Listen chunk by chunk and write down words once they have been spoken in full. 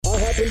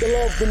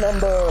love the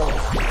number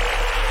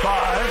 5.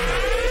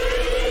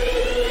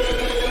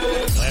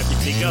 I have to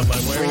speak up.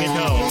 I'm wearing it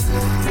now.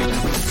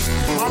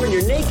 Marvin,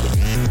 you're naked.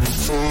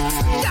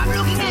 Stop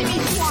looking at me,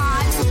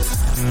 twat!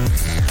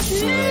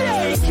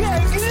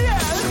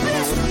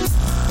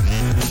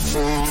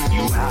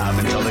 You have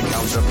until the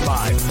count of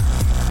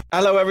 5.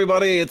 Hello,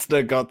 everybody. It's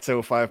the Got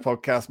Till 5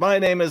 podcast. My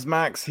name is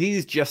Max.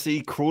 He's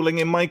Jesse, crawling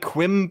in my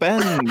Quim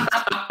Bend.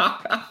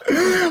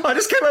 I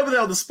just came up with it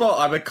on the spot.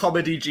 I'm a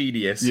comedy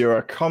genius. You're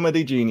a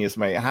comedy genius,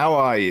 mate. How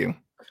are you?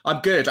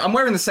 I'm good. I'm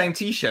wearing the same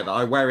t-shirt that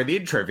I wear in the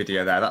intro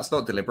video there. That's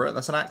not deliberate.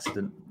 That's an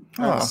accident.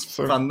 That's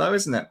fun, though,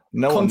 isn't it?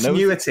 No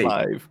Continuity. One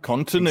knows live.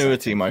 Continuity,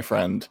 exactly. My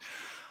friend.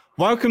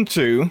 Welcome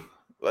to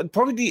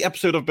probably the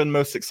episode I've been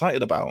most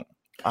excited about.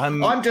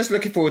 I'm just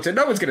looking forward to.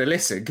 No one's going to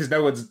listen because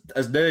no one's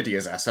as nerdy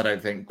as us, I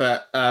don't think.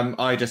 But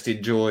I just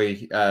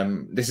enjoy.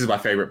 This is my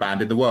favorite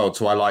band in the world,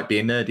 so I like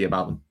being nerdy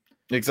about them.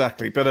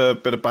 Exactly. Bit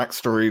of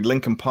backstory.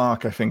 Linkin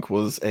Park, I think,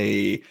 was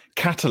a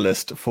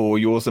catalyst for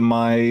yours and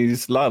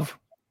my's love.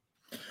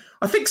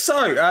 I think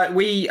so.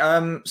 We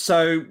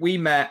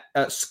met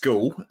at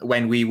school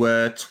when we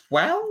were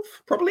 12,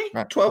 probably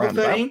 12 or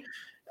 13.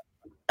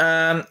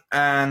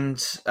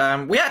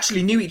 We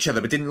actually knew each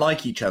other but didn't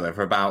like each other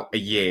for about a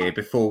year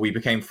before we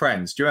became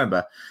friends. Do you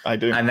remember? I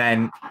do. And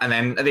then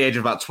at the age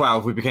of about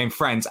 12, we became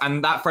friends.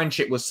 And that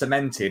friendship was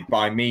cemented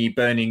by me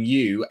burning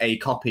you a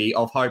copy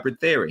of Hybrid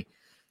Theory,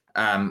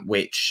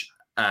 which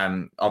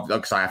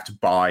because I have to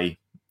buy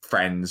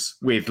friends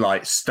with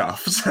like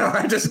stuff, so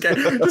I just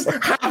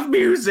have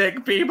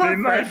music, be my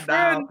friend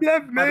now.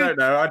 I don't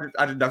know.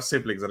 I didn't have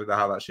siblings. I don't know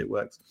how that shit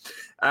works.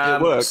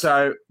 It works.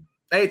 So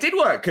it did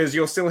work because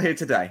you're still here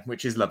today,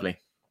 which is lovely.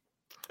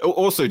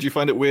 Also, do you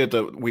find it weird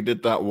that we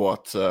did that,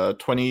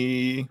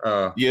 20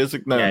 years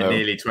ago? No,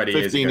 nearly 20 years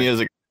ago. 15 years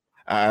ago.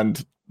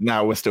 And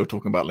now we're still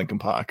talking about Linkin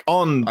Park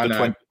on the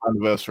 20th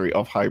anniversary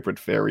of Hybrid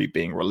Theory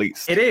being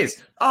released. It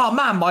is. Oh,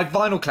 man, my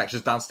vinyl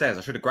collection's downstairs.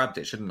 I should have grabbed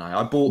it, shouldn't I?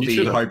 I bought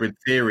the Hybrid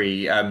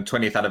Theory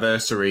 20th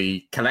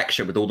anniversary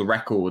collection with all the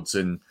records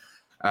and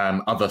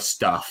other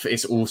stuff.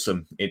 It's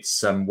awesome.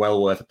 It's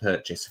well worth a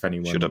purchase if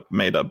anyone should have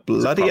made a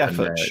bloody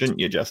effort, shouldn't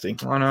you, Jesse?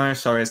 I know.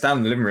 Sorry, it's down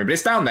in the living room, but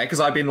it's down there because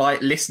I've been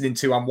like listening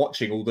to and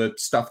watching all the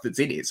stuff that's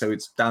in it, so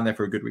it's down there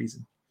for a good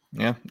reason.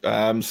 Yeah.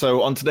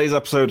 So on today's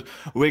episode,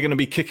 we're going to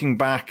be kicking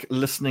back,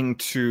 listening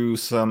to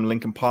some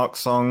Linkin Park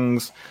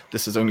songs.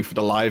 This is only for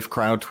the live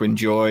crowd to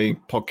enjoy.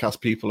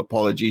 Podcast people,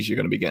 apologies, you're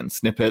going to be getting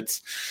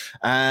snippets.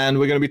 And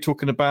we're going to be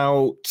talking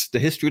about the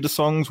history of the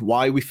songs,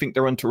 why we think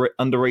they're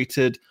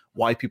underrated,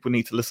 why people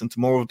need to listen to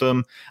more of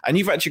them. And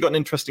you've actually got an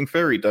interesting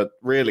theory that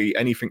really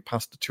anything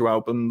past the 2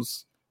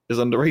 albums is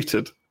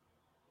underrated.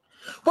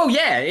 Well,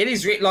 yeah, it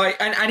is like,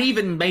 and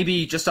even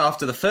maybe just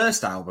after the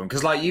first album,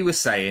 because like you were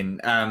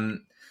saying,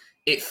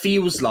 it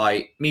feels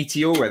like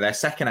Meteora, their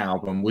second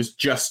album, was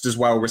just as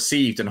well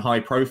received and high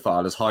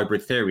profile as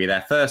Hybrid Theory,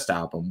 their first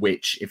album,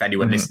 which, if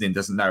anyone listening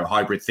doesn't know,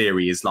 Hybrid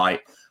Theory is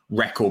like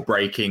record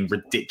breaking,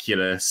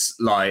 ridiculous,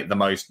 like the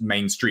most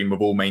mainstream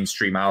of all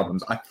mainstream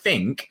albums. I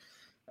think,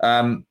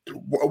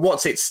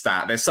 what's its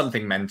stat? There's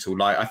something mental.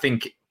 Like, I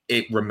think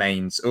it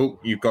remains,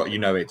 you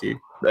know it, dude.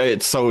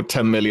 It sold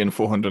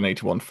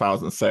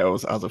 10,481,000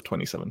 sales as of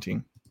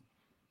 2017.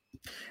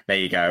 There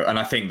you go. And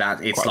I think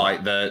that it's like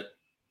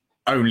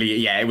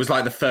it was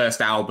like the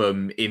first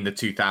album in the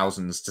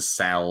 2000s to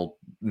sell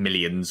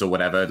millions or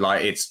whatever.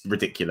 Like, it's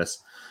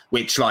ridiculous.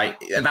 Which, like,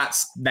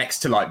 that's next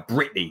to like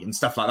Britney and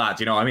stuff like that.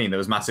 Do you know what I mean? That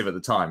was massive at the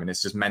time, and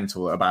it's just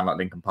mental that a band like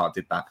Linkin Park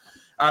did that.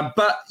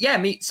 But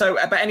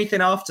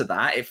anything after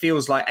that, it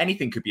feels like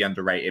anything could be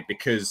underrated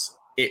because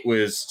it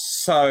was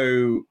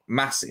so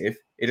massive.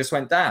 It just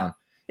went down.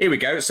 Here we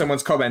go.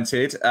 Someone's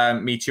commented,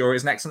 Meteor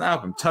is an excellent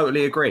album.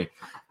 Totally agree.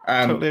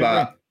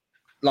 Agree.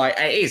 Like,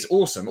 it is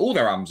awesome. All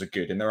their albums are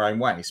good in their own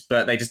ways,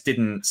 but they just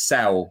didn't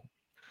sell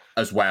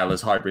as well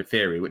as Hybrid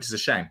Theory, which is a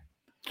shame.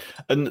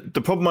 And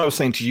the problem I was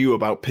saying to you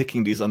about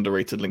picking these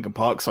underrated Linkin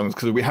Park songs,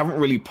 because we haven't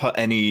really put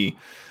any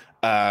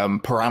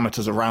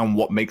parameters around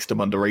what makes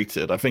them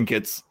underrated. I think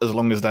it's as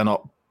long as they're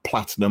not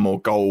platinum or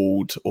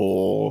gold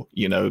or,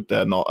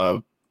 they're not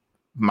a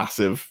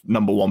massive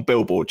 #1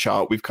 Billboard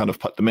chart, we've kind of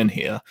put them in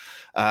here.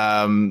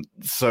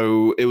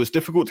 So it was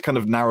difficult to kind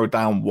of narrow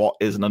down what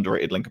is an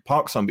underrated Linkin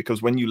Park song,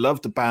 because when you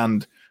love the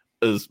band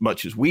as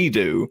much as we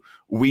do,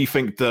 we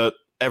think that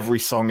every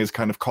song is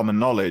kind of common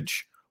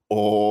knowledge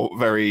or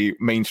very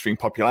mainstream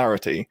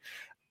popularity.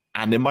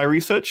 And in my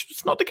research,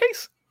 it's not the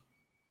case.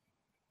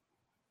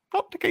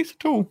 Not the case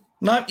at all.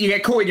 No, you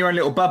get caught in your own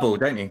little bubble,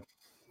 don't you?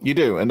 You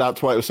do. And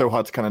that's why it was so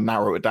hard to kind of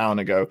narrow it down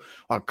and go,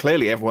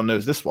 clearly everyone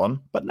knows this one,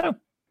 but no.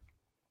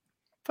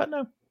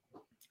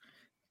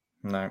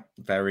 No,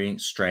 very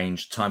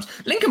strange times.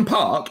 Linkin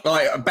Park,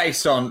 like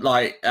based on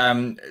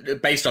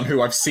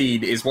who I've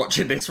seen is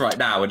watching this right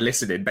now and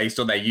listening, based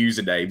on their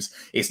usernames,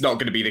 it's not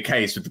going to be the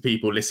case with the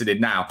people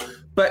listening now.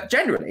 But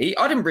generally,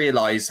 I didn't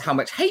realize how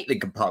much hate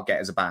Linkin Park get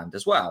as a band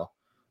as well.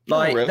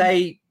 Like,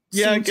 really?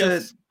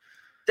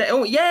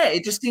 Yeah,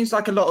 it just seems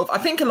like I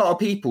think a lot of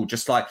people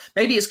just like,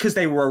 maybe it's because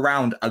they were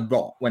around a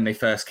lot when they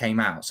first came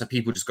out. So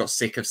people just got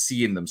sick of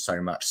seeing them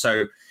so much.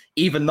 So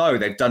even though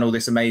they've done all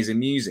this amazing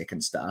music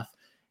and stuff,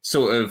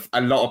 sort of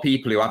a lot of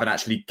people who haven't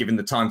actually given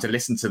the time to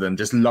listen to them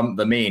just lump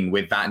them in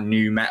with that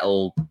new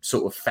metal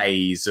sort of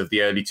phase of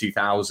the early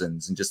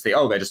 2000s and just think,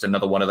 oh, they're just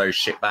another one of those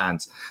shit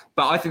bands.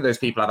 But I think those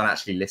people haven't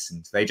actually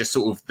listened. They just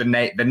sort of, the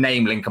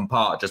name Linkin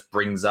Park just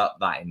brings up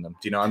that in them.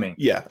 Do you know what I mean?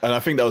 Yeah, and I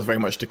think that was very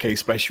much the case,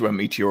 especially when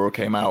Meteora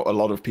came out. A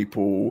lot of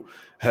people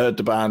heard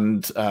the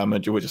band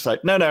and you were just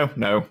like, no,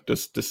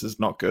 this is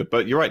not good.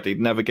 But you're right, they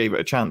never gave it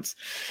a chance.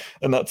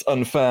 And that's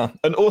unfair.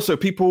 And also,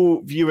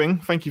 people viewing,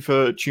 thank you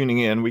for tuning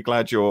in. We're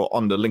glad you're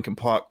on the Linkin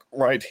Park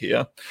right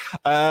here.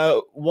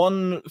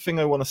 One thing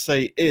I want to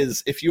say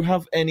is, if you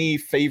have any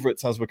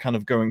favorites as we're kind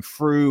of going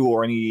through,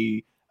 or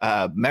any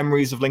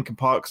memories of Linkin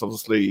Park, because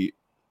obviously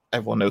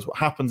everyone knows what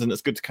happens, and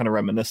it's good to kind of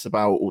reminisce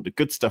about all the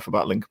good stuff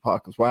about Linkin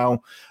Park as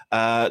well,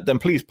 then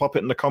please pop it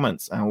in the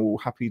comments, and we're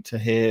happy to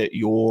hear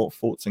your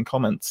thoughts and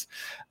comments.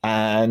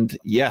 And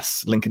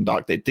yes, Linkin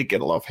Park, they did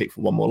get a lot of hate for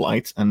One More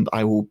Light, and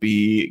I will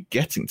be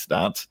getting to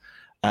that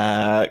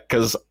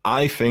because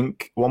I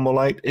think One More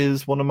Light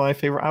is one of my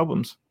favorite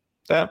albums.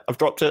 Yeah, I've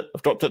dropped it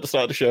at the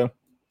start of the show.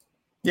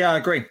 Yeah, I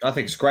agree. I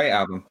think it's a great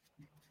album.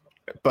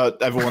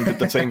 But everyone did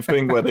the same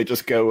thing where they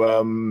just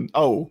go,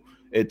 oh,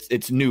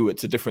 it's new,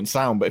 it's a different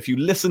sound. But if you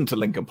listen to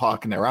Linkin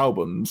Park and their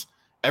albums,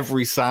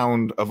 every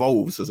sound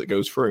evolves as it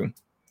goes through.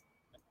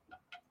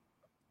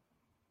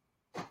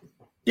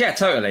 Yeah,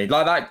 totally.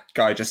 Like that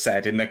guy just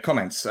said in the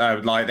comments,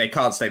 like they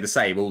can't stay the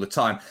same all the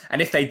time.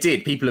 And if they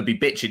did, people would be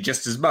bitching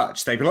just as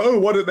much. They'd be like, oh,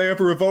 why don't they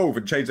ever evolve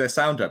and change their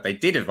sound up? They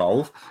did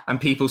evolve,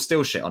 and people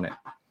still shit on it.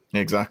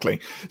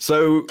 Exactly.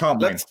 So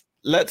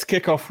let's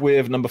kick off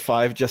with number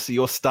 5. Jesse,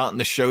 you're starting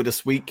the show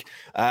this week.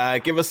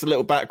 Give us a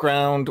little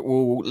background.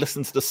 We'll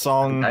listen to the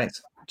song,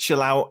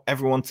 chill out,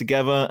 everyone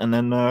together, and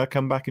then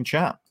come back and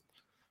chat.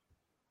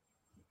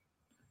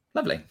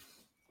 Lovely.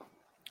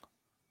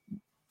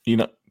 You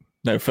know,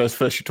 no, first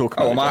you talk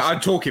about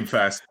I'm talking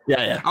first.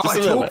 Yeah. I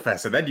talk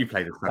first, and then you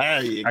play the song.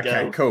 There you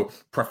go. Cool.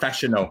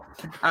 Professional.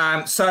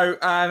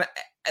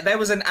 There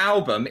was an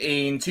album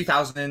in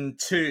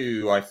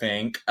 2002, I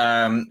think,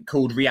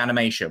 called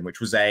Reanimation, which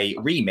was a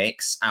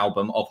remix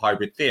album of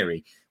Hybrid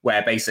Theory,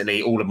 where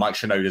basically all of Mike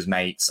Shinoda's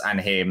mates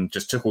and him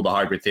just took all the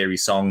Hybrid Theory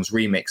songs,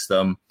 remixed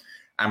them,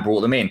 and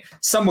brought them in.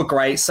 Some were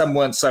great, some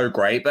weren't so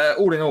great, but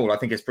all in all, I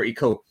think it's pretty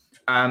cool.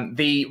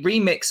 The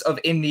remix of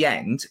In the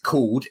End,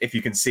 called, if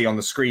you can see on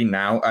the screen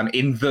now,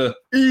 In the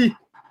End,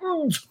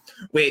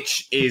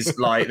 which is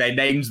like they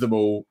named them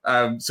all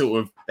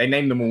they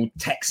named them all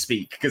tech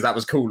speak because that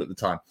was cool at the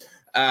time.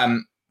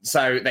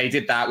 So they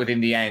did that with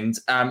In the End.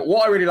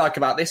 What I really like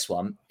about this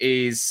one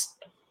is,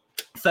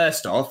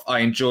 first off, I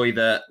enjoy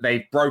that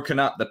they've broken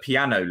up the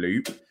piano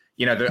loop,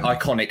 you know, the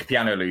iconic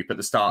piano loop at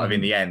the start of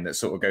In the End that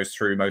sort of goes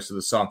through most of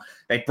the song.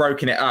 They've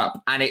broken it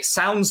up, and it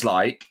sounds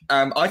like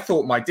I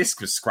thought my disc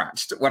was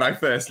scratched when I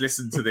first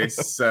listened to this.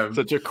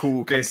 Such a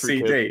cool this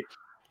CD. Kid.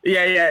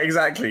 Yeah,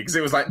 exactly. Because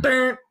it was like,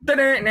 and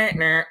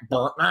I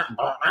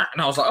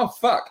was like, oh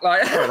fuck!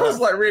 Like I was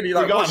like really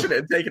like watching it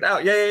and taking it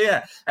out.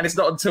 Yeah. And it's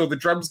not until the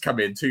drums come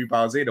in 2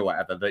 bars in or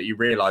whatever that you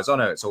realise, oh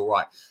no, it's all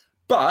right.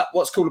 But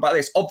what's cool about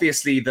this,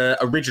 obviously the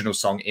original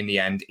song In the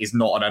End is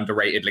not an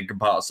underrated Linkin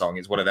Park song.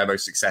 It's one of their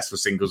most successful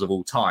singles of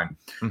all time.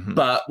 Mm-hmm.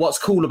 But what's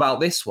cool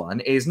about this one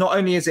is not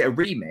only is it a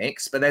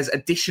remix, but there's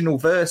additional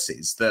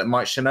verses that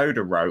Mike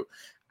Shinoda wrote.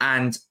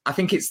 And I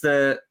think it's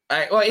in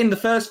the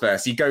first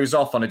verse, he goes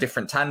off on a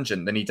different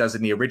tangent than he does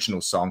in the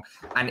original song.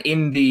 And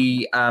in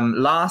the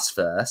last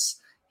verse,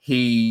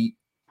 he's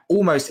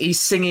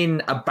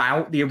singing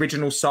about the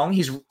original song.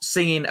 He's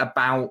singing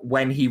about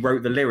when he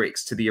wrote the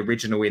lyrics to the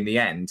original In the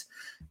End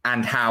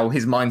and how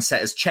his mindset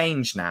has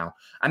changed now.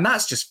 And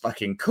that's just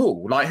fucking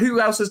cool. Like,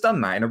 who else has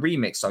done that in a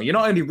remix song? You're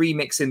not only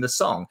remixing the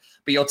song,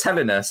 but you're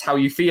telling us how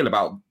you feel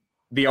about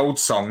the old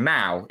song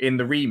now in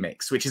the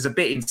remix, which is a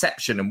bit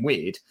Inception and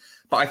weird,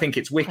 but I think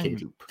it's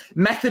wicked.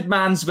 Method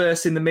Man's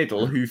verse in the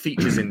middle, who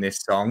features in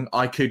this song,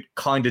 I could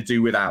kind of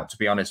do without, to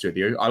be honest with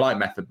you. I like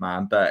Method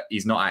Man, but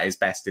he's not at his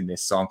best in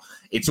this song.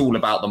 It's all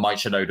about the Mike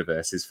Shinoda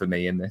verses for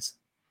me in this.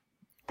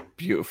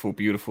 Beautiful,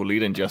 beautiful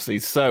lead-in, Jesse.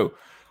 So,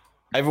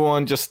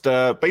 everyone just,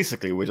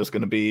 basically, we're just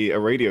going to be a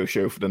radio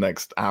show for the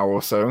next hour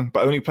or so,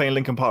 but only playing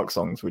Linkin Park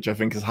songs, which I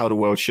think is how the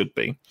world should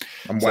be.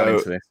 I'm well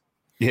into this.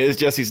 Here's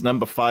Jesse's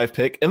number 5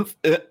 pick,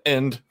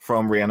 End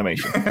from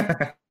Reanimation.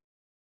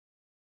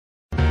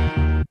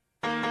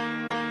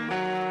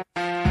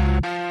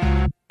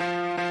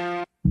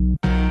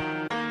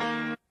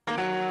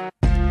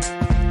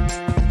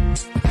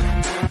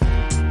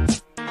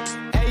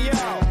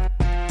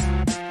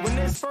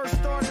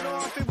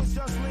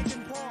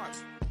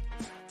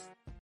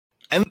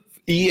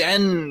 The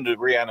End,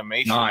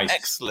 Reanimation. Nice.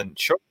 Excellent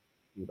choice,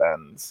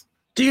 bands.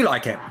 Do you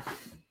like it?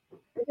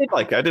 I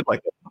did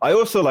like it. I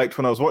also liked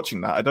when I was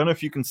watching that. I don't know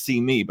if you can see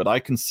me, but I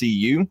can see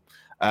you in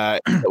a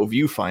little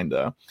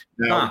viewfinder.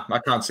 Now, I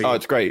can't see you.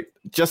 It's great.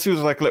 Jesse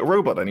was like a little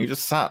robot, and he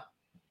just sat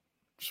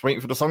just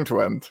waiting for the song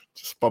to end,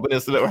 just bobbing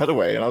his little head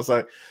away. And I was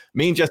like,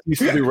 me and Jesse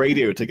used to do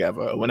radio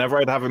together. Whenever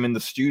I'd have him in the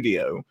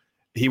studio,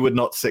 he would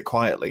not sit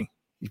quietly.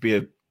 He'd be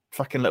a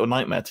fucking little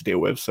nightmare to deal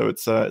with. So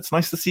it's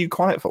nice to see you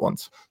quiet for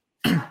once.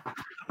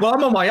 Well,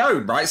 I'm on my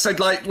own, right? So,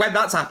 like, when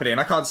that's happening,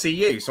 I can't see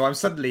you. So I'm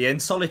suddenly in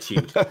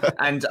solitude.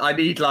 And I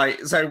need,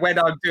 so when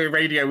I'm doing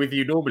radio with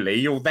you normally,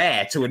 you're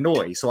there to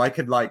annoy. So I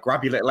could,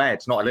 grab your little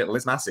head. Not a little,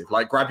 it's massive.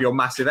 Grab your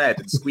massive head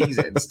and squeeze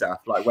it and stuff,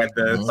 when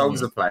the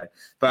songs are playing.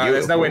 But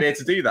there's nowhere near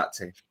to do that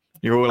to.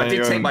 I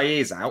did take my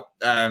ears out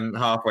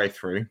halfway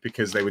through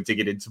because they were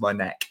digging into my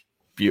neck.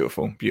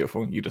 Beautiful,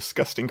 you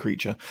disgusting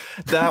creature.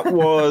 That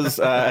was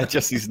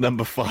Jesse's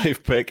number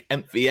 5 pick.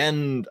 The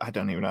End, I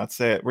don't even know how to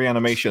say it,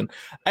 Reanimation.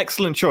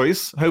 Excellent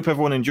choice. Hope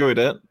everyone enjoyed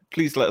it.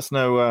 Please let us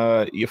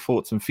know your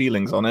thoughts and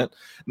feelings on it.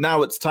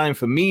 Now it's time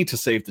for me to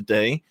save the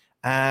day,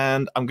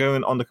 and I'm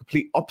going on the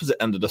complete opposite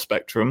end of the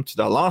spectrum to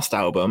their last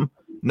album,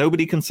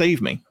 Nobody Can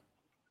Save Me.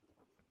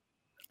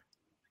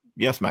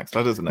 Yes, Max,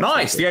 that is the next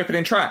nice, the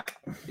opening track.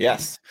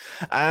 Yes.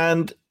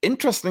 And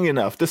interestingly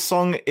enough, this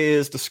song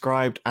is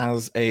described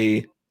as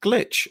a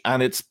glitch,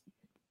 and it's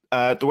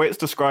the way it's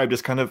described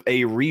is kind of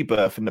a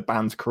rebirth in the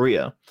band's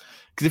career.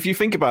 Because if you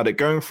think about it,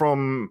 going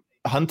from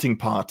Hunting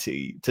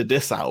Party to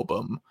this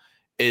album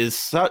is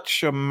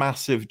such a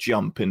massive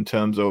jump in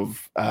terms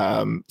of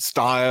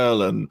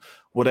style and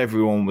what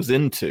everyone was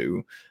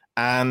into.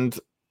 And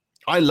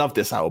I love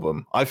this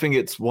album. I think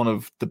it's one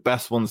of the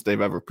best ones they've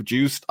ever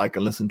produced. I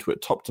can listen to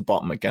it top to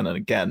bottom again and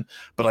again.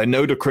 But I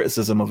know the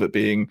criticism of it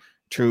being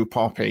too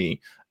poppy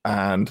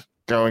and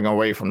going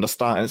away from the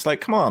start. And it's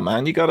like, come on,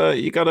 man, you gotta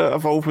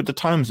evolve with the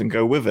times and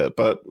go with it.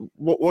 But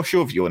what's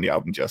your view on the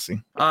album,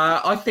 Jesse?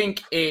 I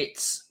think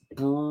it's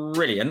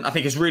brilliant. I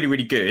think it's really,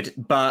 really good.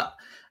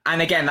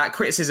 And again, that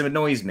criticism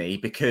annoys me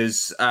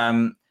because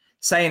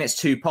saying it's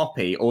too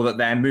poppy or that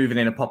they're moving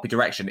in a poppy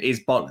direction is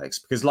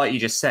bollocks, because like you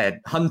just said,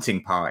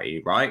 Hunting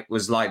Party, right,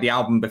 was like the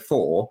album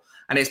before,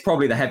 and it's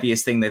probably the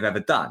heaviest thing they've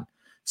ever done.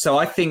 So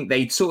I think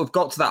they sort of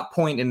got to that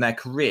point in their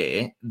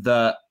career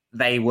that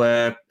they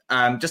were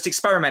just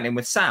experimenting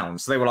with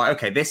sounds. So they were like,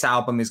 okay, this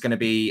album is going to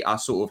be our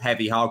sort of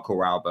heavy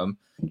hardcore album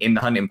in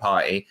the Hunting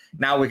Party.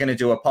 Now we're going to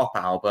do a pop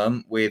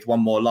album with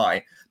One More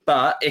Light.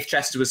 But if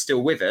Chester was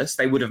still with us,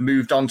 they would have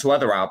moved on to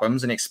other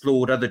albums and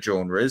explored other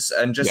genres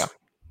and just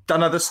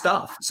done other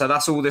stuff. So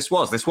that's all this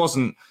was. This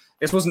wasn't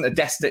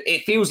a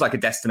it feels like a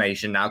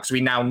destination now because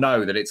we now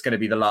know that it's going to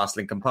be the last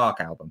Linkin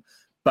Park album.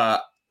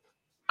 But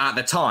at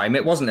the time,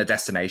 it wasn't a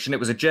destination, it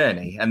was a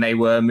journey, and they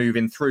were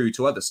moving through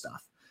to other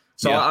stuff.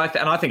 So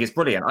I think it's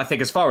brilliant. I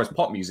think as far as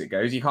pop music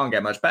goes, you can't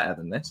get much better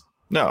than this.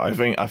 No, I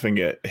think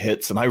it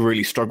hits, and I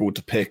really struggled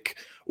to pick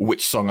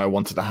which song I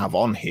wanted to have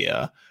on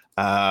here.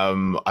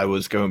 I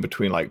was going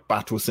between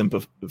Battle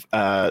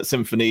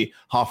Symphony,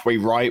 Halfway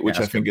Right, which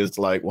I think is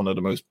one of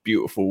the most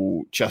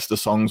beautiful Chester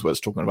songs, where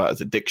it's talking about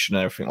his addiction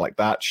and everything like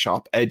that.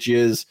 Sharp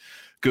Edges,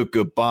 Good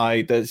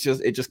Goodbye. It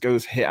just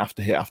goes hit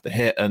after hit after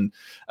hit. And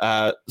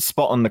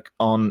Spot in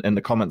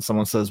the comments,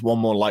 someone says One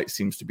More Light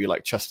seems to be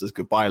like Chester's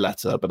goodbye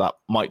letter, but that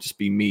might just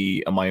be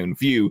me and my own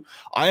view.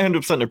 I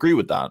 100% agree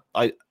with that.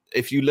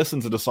 If you listen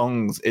to the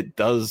songs, it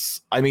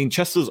does. I mean,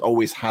 Chester's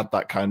always had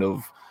that kind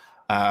of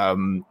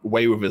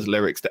way with his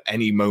lyrics that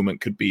any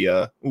moment could be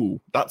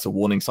that's a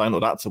warning sign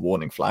or that's a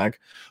warning flag.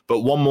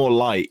 But One More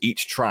Light,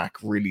 each track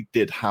really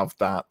did have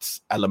that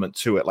element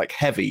to it. Like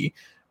Heavy,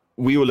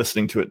 we were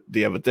listening to it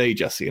the other day,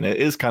 Jesse, and it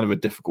is kind of a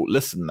difficult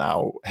listen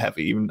now,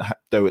 Heavy, even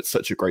though it's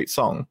such a great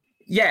song.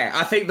 Yeah,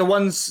 I think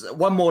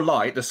One More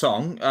Light, the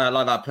song,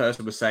 like that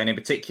person was saying in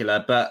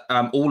particular, but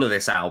all of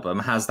this album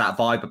has that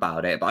vibe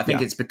about it. But I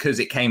think it's because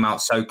it came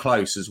out so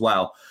close as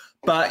well.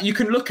 But you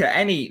can look at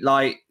any,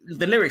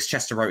 the lyrics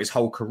Chester wrote his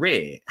whole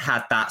career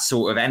had that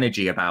sort of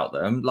energy about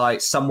them,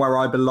 like Somewhere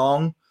I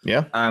Belong,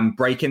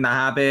 Breaking the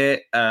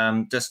Habit,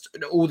 just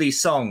all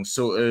these songs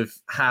sort of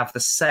have the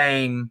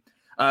same,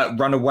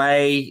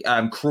 Runaway,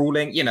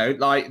 Crawling,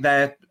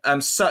 they're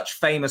such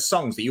famous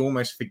songs that you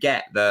almost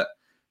forget that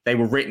they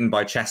were written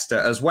by Chester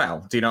as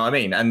well. Do you know what I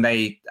mean? And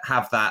they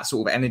have that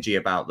sort of energy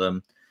about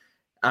them.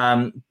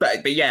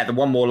 But yeah, the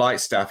One More Light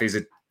stuff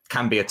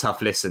can be a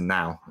tough listen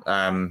now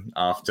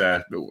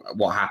after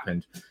what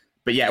happened.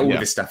 But yeah, all of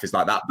this stuff is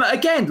like that. But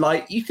again,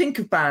 you think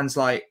of bands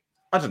like,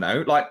 I don't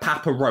know, like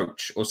Papa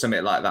Roach or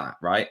something like that,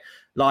 right?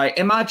 Like,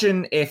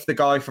 imagine if the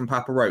guy from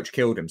Papa Roach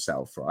killed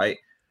himself, right?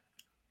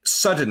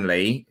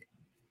 Suddenly,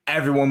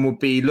 everyone would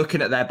be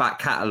looking at their back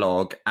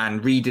catalogue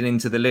and reading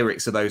into the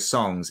lyrics of those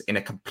songs in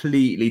a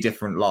completely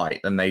different light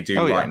than they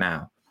do right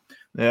now.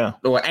 Yeah.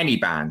 Or any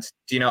band.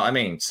 Do you know what I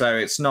mean? So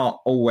it's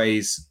not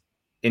always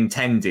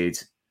intended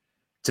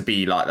to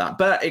be like that.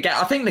 But again,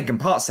 I think Linkin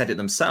Park said it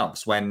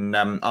themselves when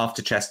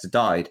after Chester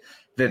died,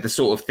 the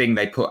sort of thing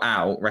they put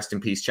out, Rest in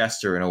Peace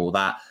Chester and all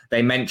that,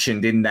 they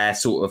mentioned in their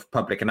sort of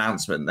public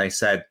announcement, they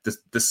said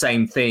the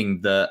same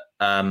thing that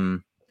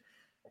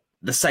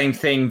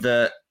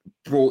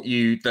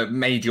that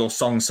made your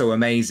song so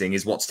amazing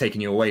is what's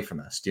taking you away from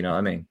us. Do you know what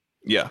I mean?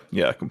 Yeah,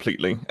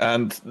 completely.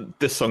 And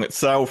this song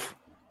itself,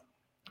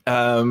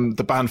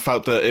 The band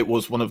felt that it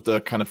was one of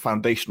the kind of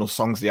foundational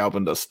songs of the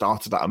album that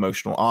started that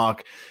emotional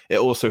arc. It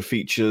also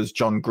features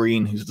John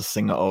Green, who's the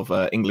singer of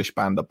English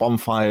band The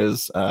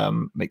Bonfires,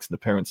 makes an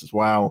appearance as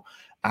well.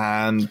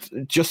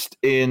 And just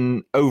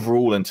in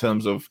overall, in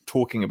terms of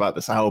talking about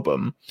this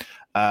album,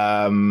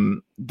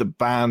 the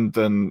band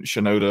and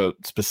Shinoda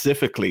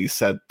specifically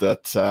said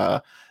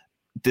that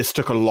this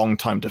took a long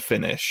time to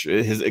finish.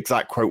 His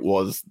exact quote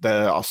was,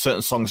 "There are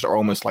certain songs that are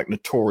almost like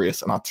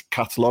notorious in our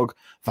catalog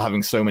for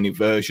having so many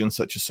versions,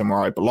 such as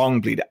Somewhere I Belong,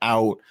 Bleed It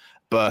Out.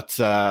 But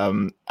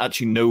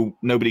actually,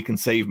 Nobody Can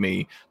Save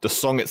Me. The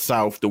song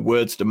itself, the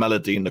words, the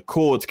melody, and the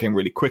chords came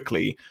really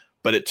quickly,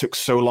 but it took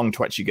so long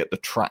to actually get the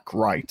track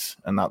right,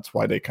 and that's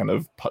why they kind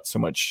of put so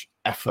much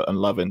effort and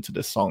love into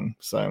this song."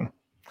 So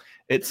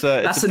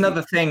that's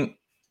another thing.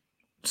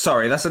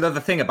 Sorry, that's another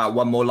thing about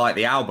One More Light,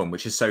 the album,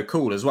 which is so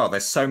cool as well.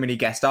 There's so many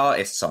guest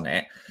artists on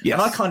it. Yes.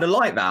 And I kind of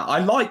like that. I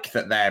like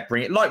that they're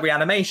bringing, like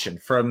Reanimation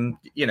from,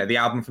 the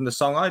album from the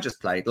song I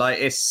just played. Like,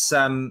 it's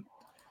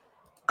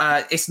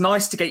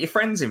nice to get your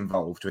friends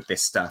involved with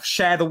this stuff.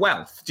 Share the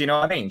wealth. Do you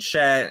know what I mean?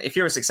 Share, if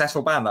you're a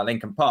successful band like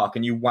Linkin Park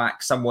and you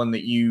whack someone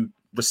that you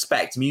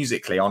respect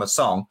musically on a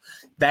song,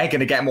 they're going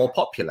to get more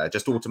popular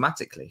just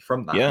automatically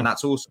from that. Yeah. And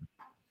that's awesome.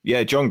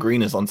 Yeah, John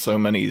Green is on so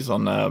many. He's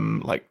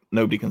on like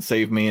Nobody Can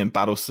Save Me and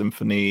Battle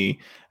Symphony.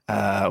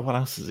 What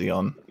else is he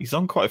on? He's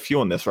on quite a few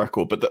on this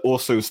record, but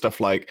also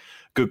stuff like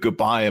Good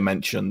Goodbye I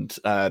mentioned.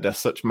 They're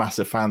such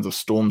massive fans of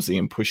Stormzy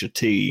and Pusha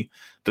T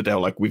that they're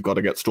like, we've got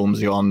to get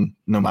Stormzy on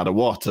no matter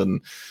what.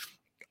 And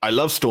I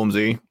love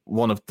Stormzy,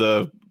 one of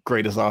the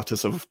greatest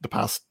artists of the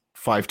past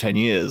 5-10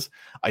 years.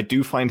 I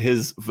do find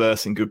his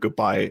verse in Good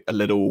Goodbye a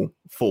little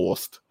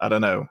forced. I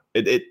don't know.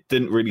 It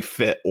didn't really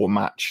fit or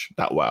match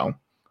that well.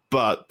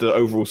 But the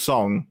overall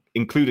song,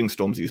 including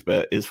Stormzy's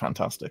bit, is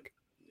fantastic.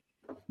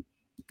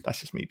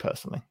 That's just me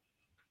personally.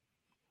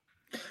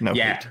 No.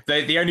 Yeah,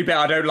 the only bit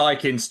I don't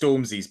like in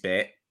Stormzy's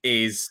bit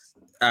is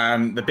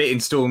the bit in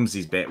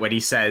Stormzy's bit when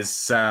he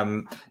says,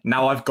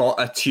 now I've got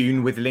a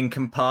tune with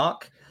Linkin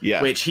Park.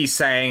 Yeah. Which he's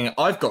saying,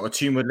 I've got a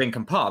tune with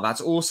Linkin Park.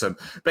 That's awesome.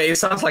 But it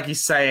sounds like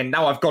he's saying,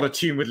 now I've got a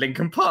tune with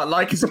Linkin Park,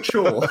 like it's a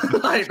chore.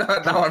 Like,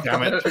 now I've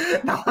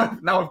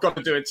got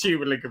to do a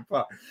tune with Linkin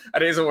Park.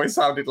 And it's always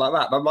sounded like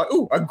that. And I'm like,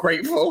 oh, I'm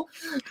grateful.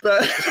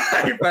 But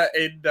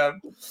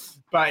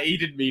but he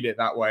didn't mean it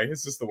that way.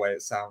 It's just the way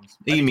it sounds.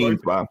 He means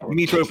well. You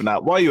need to open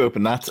that. While you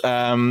open that,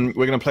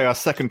 we're going to play our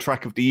second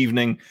track of the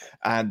evening.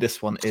 And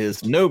this one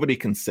is Nobody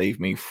Can Save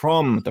Me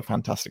from the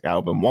fantastic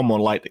album One More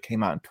Light that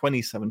came out in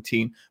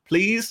 2017.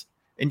 Please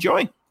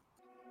enjoy.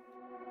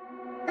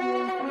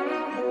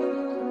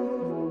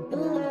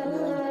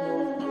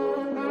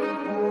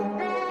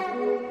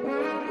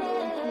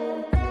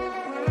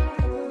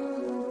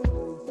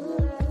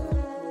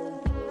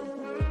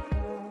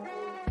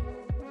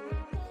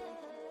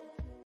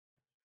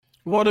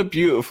 What a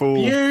beautiful...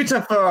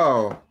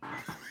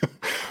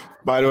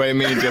 By the way,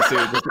 me and Jesse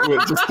were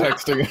just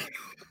texting.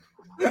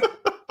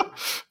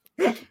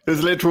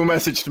 His literal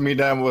message to me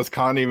then was,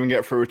 can't even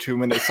get through a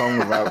 2-minute song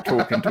without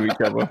talking to each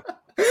other.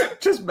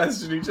 Just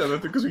messaging each other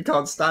because we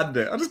can't stand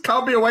it. I just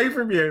can't be away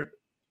from you.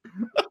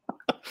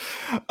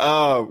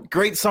 Oh,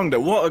 great song though.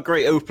 What a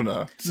great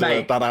opener to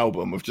that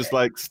album of just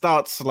like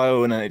starts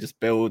slow and then it just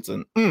builds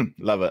and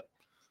love it.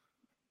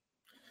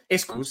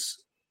 It's cool.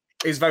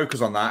 His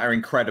vocals on that are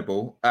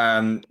incredible.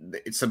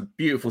 It's a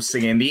beautiful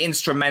singing. The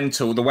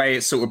instrumental, the way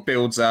it sort of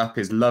builds up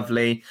is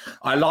lovely.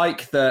 I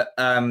like that.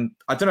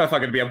 I don't know if I'm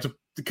going to be able to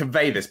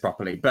convey this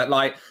properly, but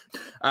like,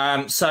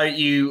 so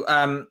you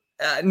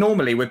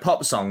normally with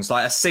pop songs,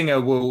 like a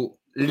singer will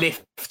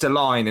lift a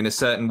line in a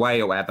certain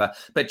way or whatever,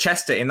 but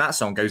Chester in that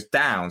song goes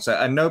down.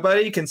 So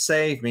Nobody Can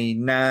Save Me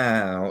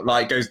Now,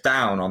 like goes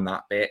down on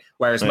that bit,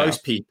 whereas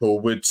most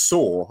people would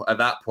soar at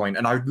that point.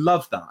 And I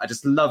love that. I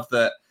just love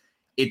that.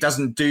 It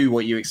doesn't do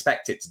what you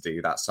expect it to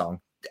do, that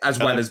song, as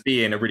well as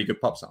being a really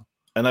good pop song.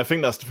 And I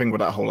think that's the thing with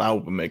that whole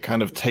album. It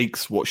kind of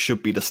takes what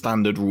should be the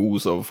standard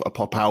rules of a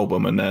pop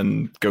album and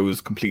then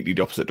goes completely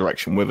the opposite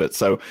direction with it.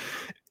 So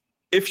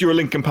if you're a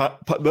Linkin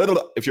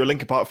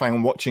Park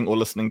fan watching or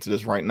listening to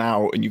this right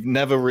now, and you've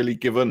never really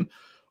given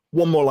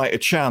One More Light a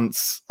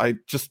chance, I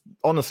just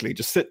honestly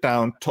just sit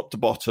down top to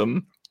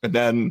bottom, and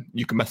then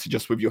you can message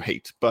us with your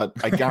hate. But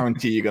I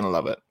guarantee you're going to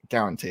love it.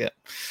 Guarantee it.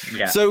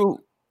 Yeah.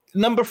 So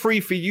number 3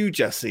 for you,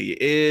 Jesse,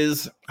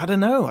 is, I don't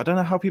know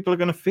how people are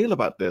going to feel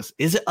about this.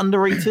 Is it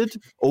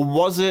underrated or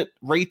was it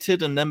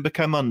rated and then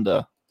become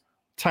under?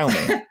 Tell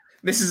me.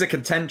 This is a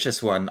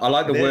contentious one. I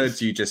like the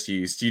words you just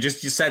used. You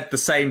said the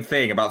same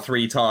thing about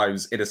 3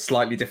 times in a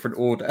slightly different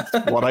order.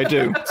 What I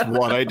do. It's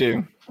what I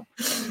do.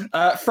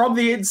 From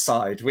the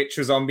Inside, which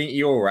was on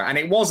Meteora, and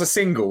it was a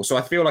single, so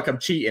I feel like I'm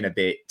cheating a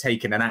bit,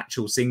 taking an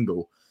actual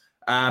single.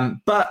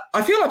 But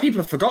I feel like people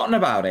have forgotten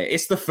about it.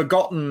 It's the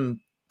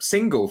forgotten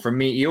single from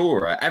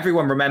Meteora.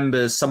 Everyone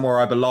remembers Somewhere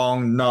I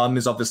Belong. Numb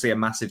is obviously a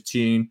massive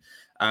tune.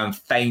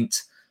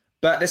 Faint.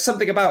 But there's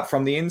something about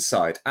From the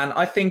Inside. And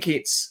I think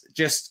it's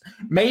just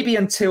maybe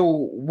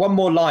until One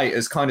More Light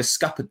has kind of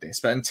scuppered this,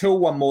 but until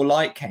One More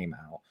Light came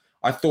out,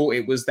 I thought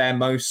it was their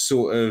most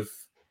sort of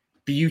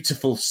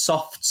beautiful,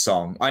 soft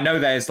song. I know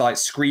there's like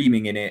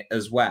screaming in it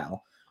as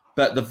well,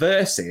 but the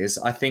verses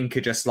I think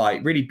are just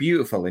like really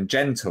beautiful and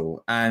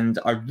gentle, and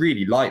I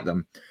really like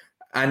them.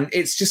 And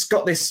it's just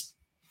got this,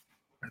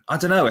 I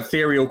don't know,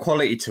 ethereal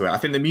quality to it. I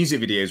think the music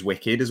video is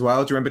wicked as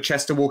well. Do you remember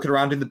Chester walking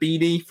around in the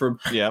beanie?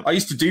 I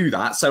used to do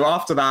that. So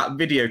after that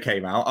video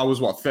came out, I was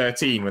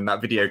 13 when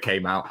that video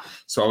came out.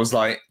 So I was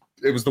like,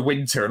 it was the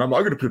winter, and I'm like,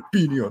 I'm going to put a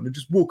beanie on and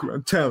just walk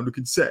around town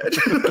looking sad.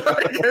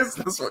 I guess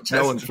that's what Chester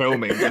No one's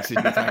filming. Just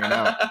hanging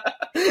out.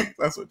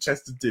 That's what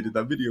Chester did in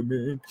that video,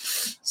 man.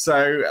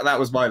 So that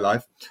was my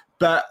life.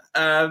 But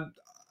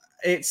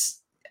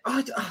it's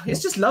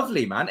just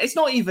lovely, man. It's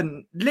not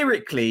even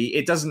lyrically,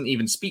 it doesn't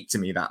even speak to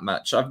me that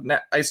much.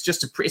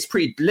 It's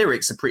pretty,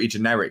 lyrics are pretty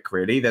generic,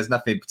 really. There's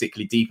nothing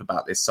particularly deep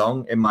about this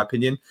song, in my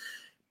opinion.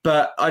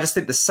 But I just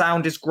think the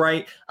sound is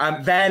great.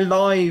 Their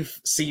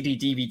live CD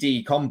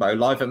DVD combo,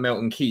 Live at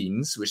Milton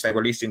Keynes, which they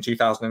released in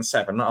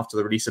 2007 after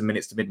the release of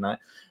Minutes to Midnight,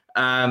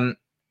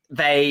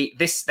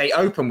 they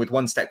open with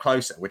One Step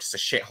Closer, which is a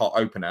shit hot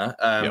opener.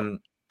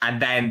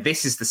 And then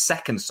this is the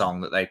second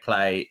song that they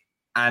play,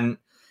 and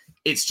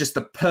it's just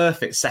the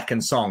perfect second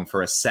song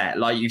for a set.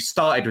 Like, you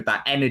started with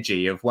that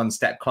energy of One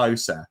Step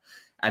Closer,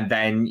 and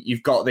then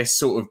you've got this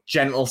sort of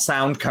gentle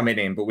sound coming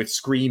in, but with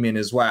screaming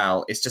as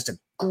well. It's just a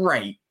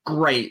great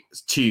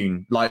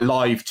tune, like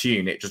live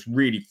tune. It just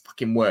really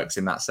fucking works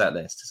in that set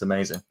list. It's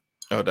amazing.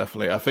 Oh,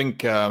 definitely. I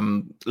think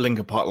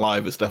Linkin Park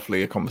Live is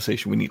definitely a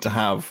conversation we need to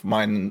have.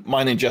 Mine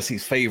and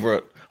Jesse's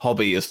favorite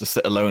hobby is to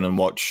sit alone and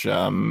watch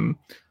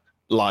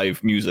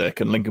live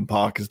music, and Linkin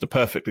Park is the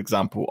perfect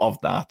example of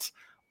that,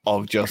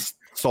 of just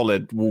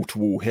solid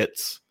wall-to-wall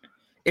hits.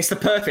 It's the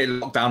perfect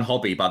lockdown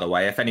hobby, by the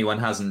way, if anyone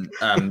hasn't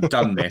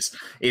done this,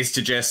 is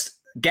to just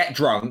get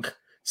drunk,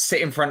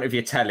 sit in front of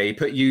your telly,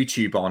 put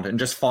YouTube on, and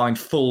just find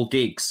full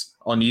gigs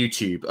on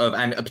YouTube,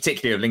 and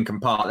particularly of Linkin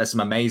Park. There's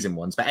some amazing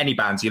ones, but any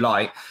bands you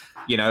like,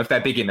 you know, if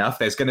they're big enough,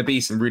 there's going to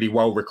be some really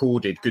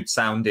well-recorded,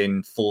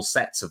 good-sounding full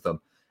sets of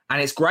them.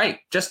 And it's great.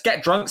 Just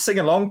get drunk, sing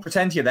along,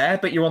 pretend you're there,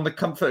 but you're on the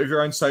comfort of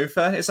your own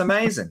sofa. It's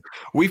amazing.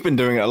 We've been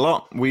doing it a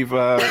lot. We've,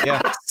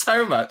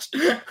 so much.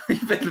 We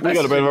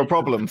got a bit of a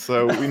problem,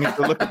 so we need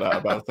to look at that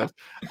about it.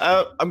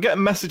 I'm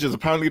getting messages,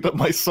 apparently, that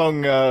my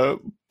song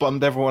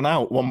bummed everyone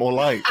out. One More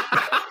Light.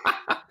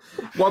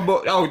 One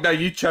more. Oh, no,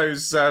 you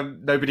chose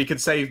Nobody Can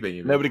Save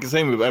Me. Nobody Can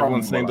Save Me, but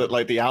everyone's saying that,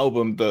 like, the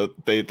album that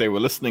they were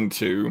listening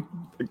to,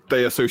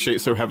 they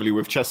associate so heavily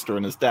with Chester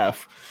and his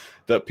death,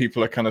 that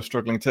people are kind of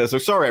struggling to. So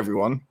sorry,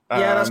 everyone.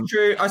 Yeah, that's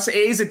true. I say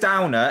it is a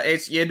downer.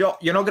 It's you're not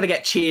going to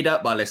get cheered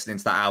up by listening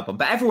to that album,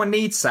 but everyone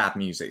needs sad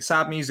music.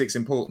 Sad music's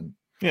important.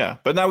 Yeah,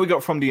 but now we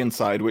got From the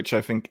Inside, which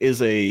I think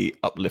is a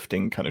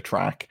uplifting kind of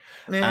track,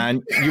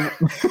 and you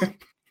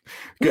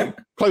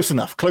close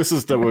enough,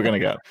 closest that we're going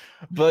to get.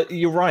 But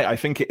you're right. I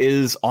think it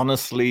is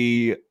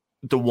honestly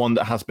the one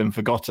that has been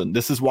forgotten.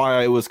 This is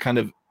why I was kind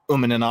of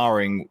umming and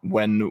ahhing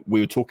when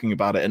we were talking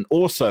about it, and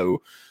also,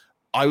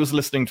 I was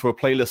listening to a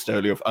playlist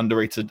earlier of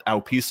underrated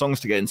LP songs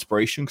to get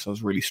inspiration because I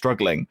was really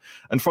struggling.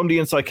 And From the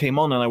Inside came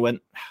on, and I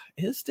went,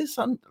 "Is this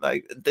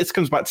this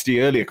comes back to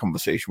the earlier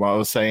conversation where I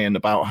was saying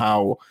about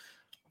how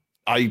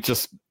I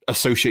just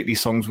associate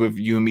these songs with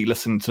you and me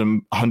listening to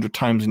them 100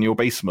 times in your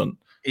basement."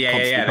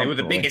 Yeah. They were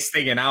the biggest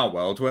thing in our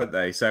world, weren't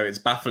they? So it's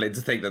baffling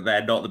to think that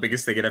they're not the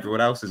biggest thing in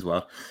everyone else's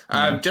world.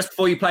 Just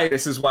before you play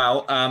this as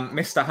well,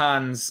 Mr.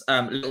 Hand's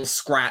little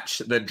scratch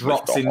that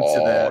drops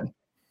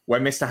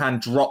when Mr.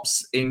 Hand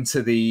drops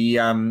into the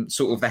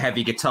sort of the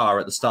heavy guitar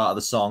at the start of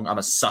the song. I'm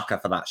a sucker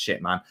for that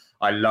shit, man.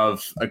 I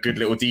love a good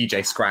little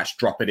DJ scratch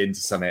dropping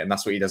into something, and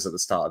that's what he does at the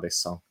start of this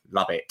song.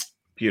 Love it.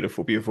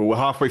 Beautiful, beautiful. We're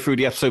halfway through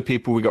the episode,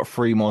 people. We got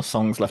 3 more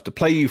songs left to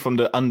play you from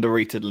the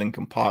underrated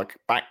Linkin Park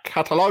back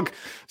catalogue.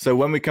 So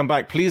when we come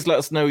back, please let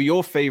us know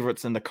your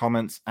favorites in the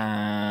comments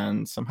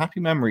and some happy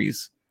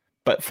memories.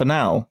 But for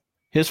now,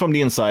 here's From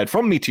the Inside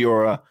from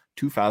Meteora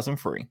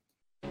 2003.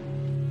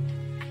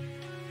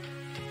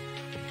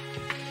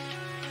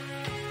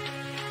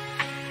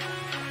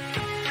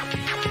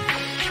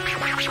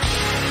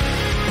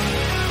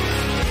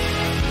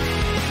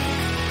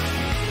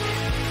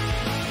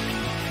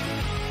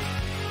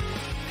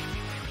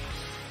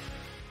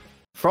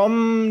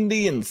 From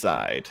the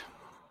Inside.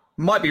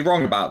 Might be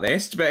wrong about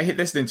this, but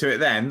listening to it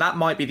then, that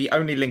might be the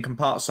only Linkin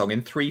Park song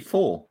in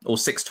 3/4 or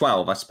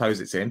 6/12, I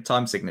suppose it's in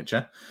time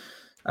signature.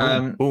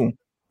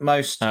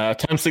 Most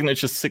time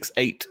signature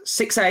 6/8.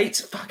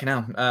 6/8. Fucking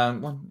hell.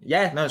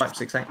 It's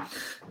 6/8.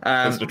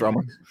 That's the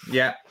drummer.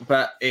 Yeah,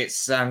 but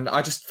it's I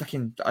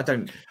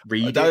don't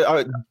read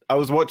I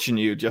was watching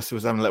you. Jesse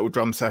was having a little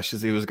drum sesh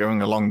as he was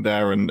going along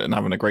there and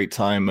having a great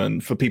time.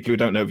 And for people who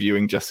don't know,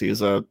 viewing, Jesse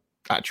is a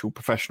actual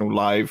professional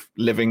live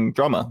living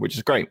drummer, which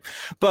is great.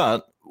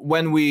 But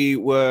when we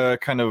were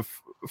kind of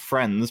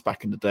friends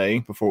back in the day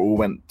before it all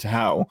went to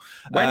hell,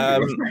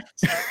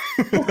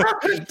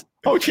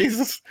 oh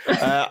Jesus,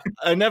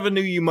 I never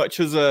knew you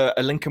much as a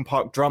Linkin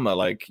Park drummer.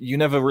 Like, you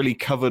never really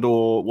covered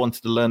or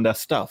wanted to learn their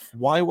stuff.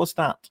 Why was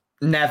that?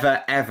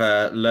 Never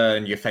ever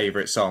learn your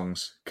favorite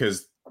songs,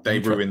 because they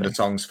ruin the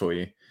songs for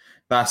you.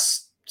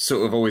 That's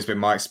sort of always been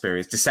my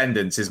experience.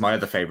 Descendants is my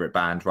other favorite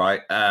band,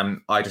 right?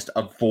 I just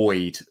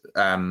avoid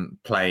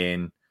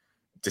playing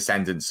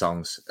Descendants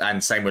songs,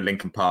 and same with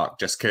Linkin Park,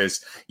 just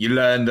because you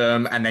learn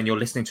them and then you're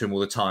listening to them all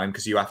the time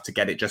because you have to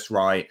get it just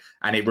right,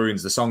 and it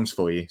ruins the songs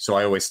for you. So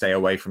I always stay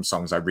away from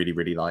songs I really,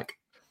 really like.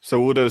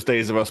 So all those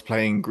days of us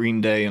playing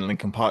Green Day and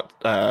Linkin Park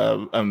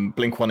and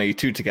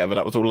Blink-182 together,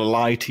 that was all a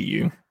lie to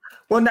you?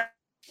 Well, no,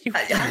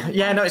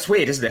 yeah, no, it's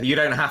weird, isn't it? You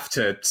don't have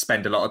to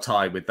spend a lot of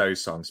time with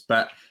those songs,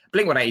 but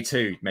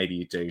Blink-182, maybe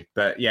you do.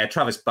 But yeah,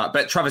 Travis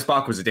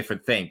Barker was a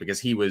different thing because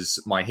he was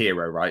my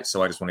hero, right?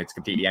 So I just wanted to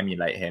completely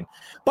emulate him.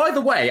 By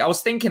the way, I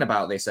was thinking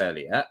about this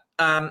earlier,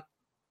 and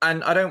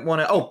I don't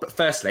want to... Oh, but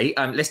firstly,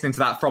 listening to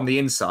that from the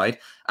inside,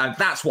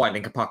 that's why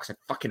Linkin Park is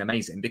fucking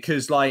amazing,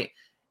 because, like,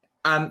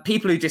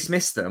 people who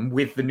dismiss them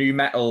with the new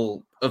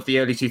metal of the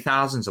early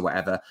 2000s or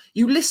whatever,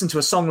 you listen to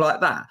a song like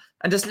that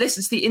and just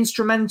listen to the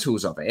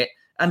instrumentals of it,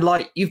 and,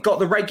 like, you've got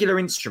the regular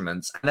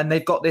instruments, and then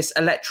they've got this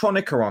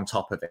electronica on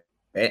top of it.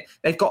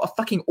 They've got a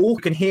fucking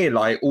organ here,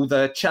 like all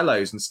the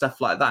cellos and stuff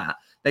like that.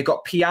 They've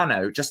got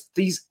piano, just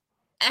these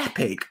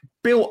epic,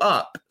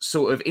 built-up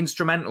sort of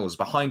instrumentals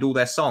behind all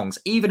their songs,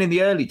 even in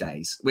the early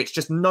days, which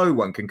just no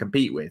one can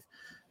compete with,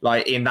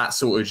 like in that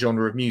sort of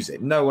genre of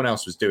music. No one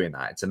else was doing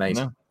that. It's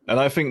amazing. No. And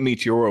I think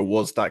Meteora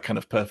was that kind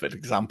of perfect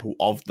example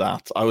of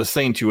that. I was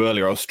saying to you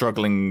earlier, I was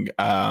struggling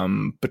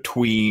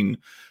between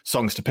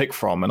songs to pick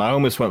from, and I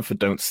almost went for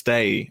Don't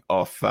Stay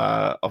of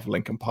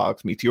Linkin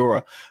Park's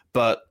Meteora.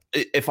 But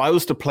if I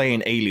was to play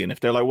an Alien, if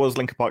they're like, what does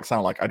Linkin Park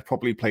sound like? I'd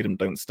probably play them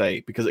Don't Stay,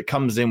 because it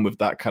comes in with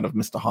that kind of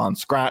Mr. Hahn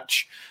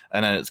scratch,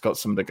 and then it's got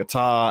some of the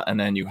guitar, and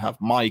then you have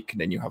Mike,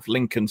 and then you have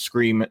Lincoln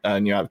scream,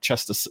 and you have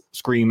Chester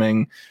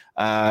screaming.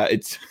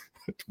 It's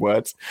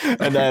words.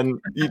 And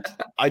then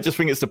I just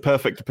think it's the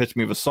perfect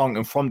epitome of a song,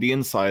 and from the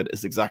inside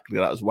is exactly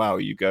that as well.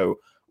 You go,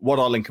 what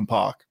are Linkin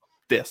Park?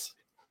 This.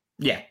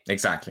 Yeah,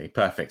 exactly.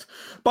 Perfect.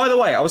 By the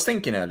way, I was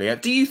thinking earlier,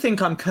 do you think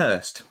I'm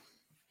cursed?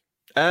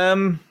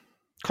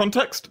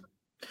 Context?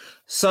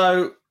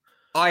 So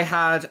I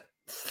had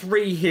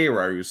 3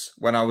 heroes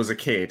when I was a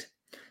kid.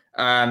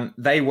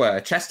 They were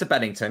Chester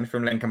Bennington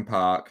from Linkin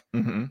Park,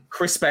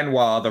 Chris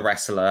Benoit, the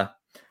wrestler,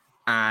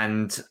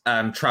 and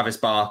Travis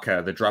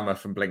Barker, the drummer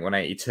from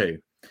Blink-182.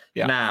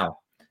 Yeah. Now,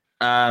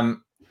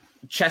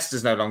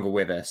 Chester's no longer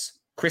with us.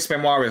 Chris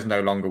Benoit is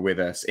no longer with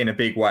us in a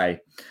big way.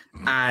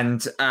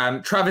 And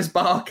Travis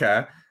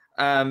Barker...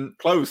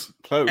 Close.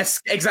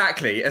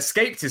 Exactly.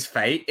 Escaped his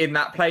fate in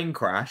that plane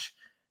crash.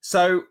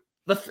 So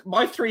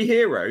my 3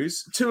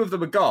 heroes, 2 of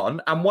them are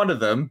gone, and one of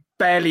them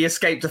barely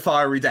escaped a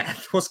fiery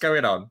death. What's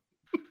going on?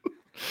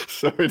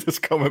 Sorry, this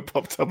comment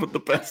popped up at the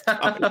best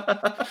time.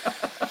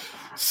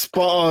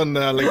 Spot on,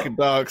 Linkin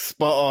Park.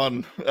 Spot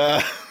on.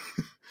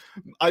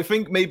 I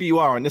think maybe you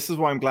are, and this is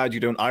why I'm glad you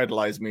don't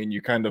idolize me and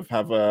you kind of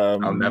have...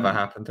 I'll never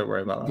happen. Don't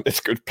worry about that.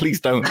 It's good.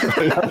 Please don't.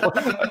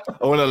 I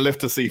want to live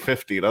to see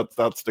 50.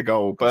 That's the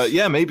goal. But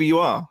yeah, maybe you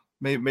are.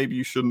 Maybe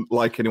you shouldn't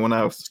like anyone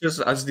else.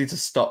 I just need to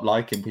stop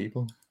liking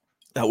people.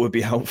 That would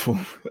be helpful.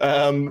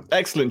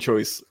 Excellent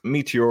choice.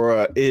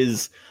 Meteora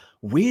is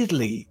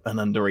weirdly an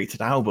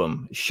underrated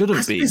album. It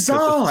shouldn't be.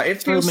 Bizarre.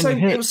 It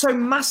was so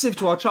massive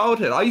to our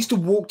childhood. I used to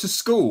walk to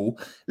school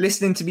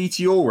listening to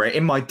Meteora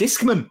in my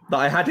Discman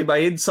that I had in my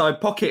inside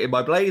pocket in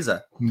my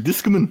blazer.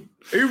 Discman.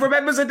 Who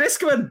remembers a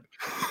Discman?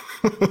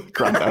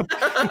 Granddad.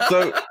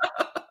 So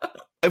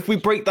if we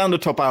break down the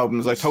top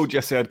albums, I told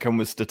Jesse I'd come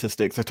with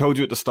statistics. I told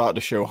you at the start of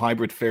the show,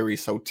 Hybrid Theory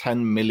sold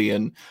 10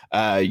 million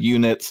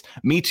units.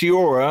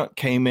 Meteora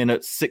came in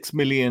at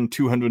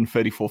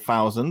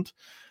 6,234,000.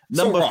 It's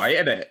all right,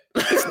 isn't it?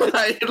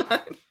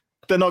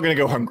 They're not going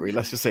to go hungry.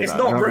 Let's just say it's that.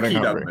 not rookie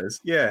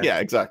numbers. Yeah,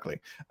 exactly.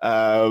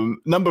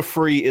 Number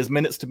 3 is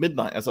Minutes to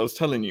Midnight, as I was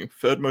telling you.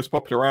 3rd most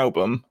popular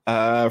album,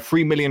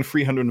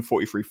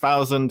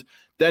 3,343,000.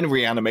 Then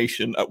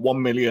Reanimation at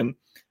 1 million.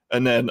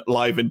 And then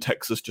Live in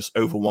Texas, just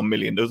over 1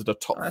 million. Those are the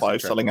top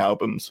 5 selling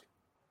albums.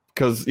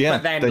 But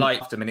then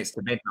after Minutes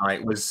to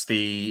Midnight was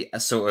the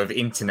sort of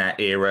internet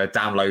era,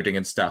 downloading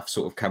and stuff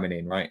sort of coming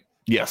in, right?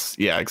 Yes,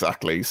 yeah,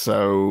 exactly.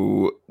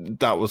 So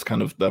that was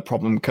kind of the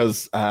problem,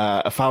 because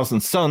 1,000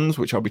 Suns,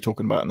 which I'll be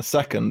talking about in a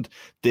second,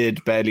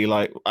 did barely,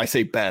 like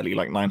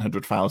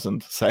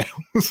 900,000 sales.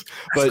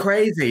 That's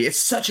crazy. It's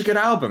such a good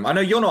album. I know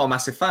you're not a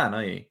massive fan,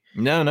 are you?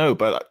 No,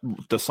 but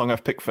the song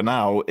I've picked for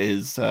now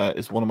is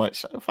one of my...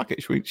 Fuck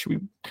it, should we...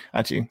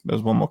 Actually,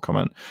 there's one more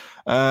comment.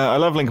 I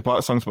love Linkin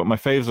Park songs, but my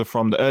faves are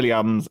from the early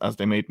albums as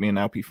they made me an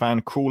LP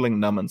fan.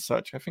 Crawling, Numb, and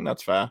Such. I think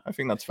that's fair.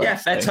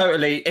 Yeah, they're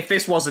totally... If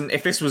this was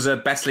a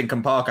Best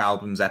Linkin Park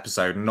albums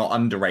episode, not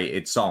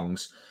underrated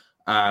songs,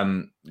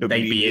 they'd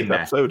be in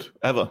there. Episode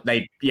ever.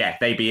 They'd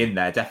be in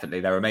there, definitely.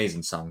 They're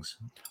amazing songs.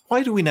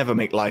 Why do we never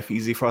make life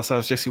easy for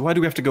ourselves, Jesse? Why do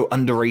we have to go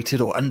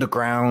underrated or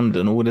underground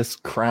and all this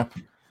crap?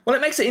 Well,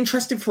 it makes it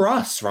interesting for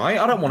us, right?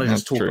 I don't want to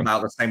just talk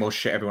about the same old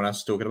shit everyone else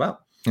is talking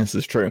about. This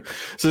is true.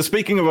 So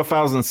speaking of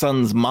 1,000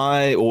 Suns,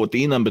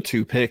 the number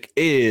 2 pick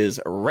is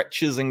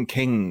Wretches and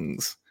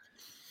Kings.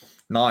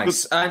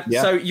 Nice.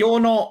 So you're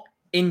not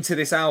into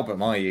this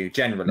album, are you,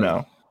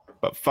 generally?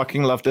 But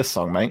fucking love this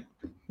song, mate.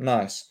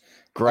 Nice.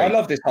 Great. I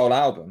love this whole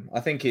album. I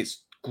think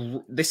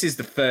this is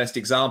the first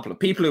example of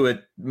people who are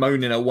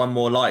moaning at One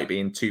More Light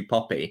being too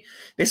poppy.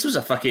 This was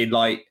a fucking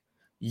like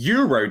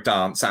Euro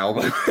dance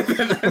album. They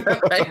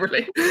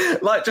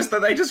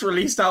just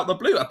released out the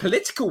blue, a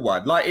political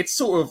one. Like it's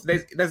sort of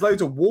there's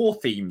loads of war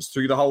themes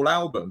through the whole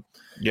album.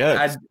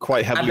 Yeah, it's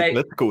quite heavily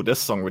political. This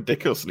song,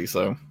 ridiculously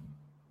so.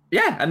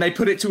 Yeah, and they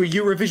put it to a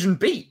Eurovision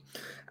beat,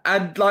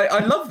 and like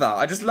I love that.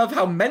 I just love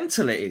how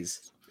mental it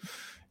is.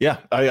 Yeah,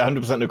 I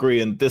 100%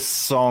 agree. And this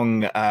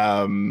song,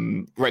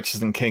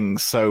 Wretches and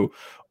Kings, so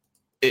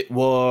it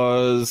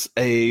was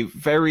a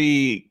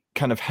very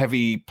kind of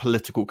heavy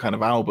political kind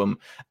of album.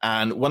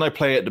 And when I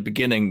play it at the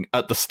beginning,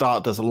 at the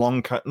start, there's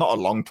not a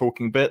long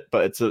talking bit,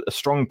 but it's a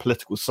strong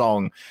political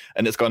song.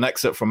 And it's got an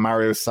excerpt from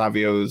Mario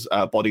Savio's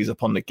Bodies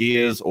Upon the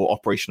Gears, or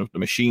Operation of the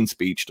Machine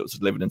speech that was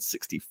delivered in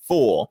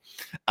 1964.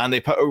 And they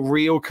put a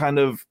real kind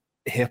of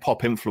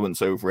hip-hop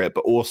influence over it,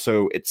 but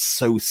also it's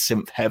so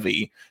synth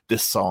heavy,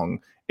 this song.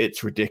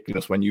 It's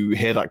ridiculous when you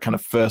hear that kind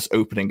of first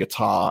opening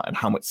guitar and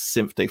how much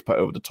synth they've put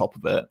over the top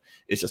of it.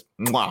 It's just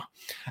mwah.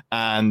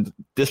 And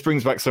this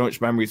brings back so much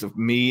memories of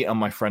me and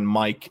my friend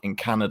Mike in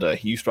Canada.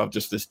 He used to have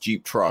just this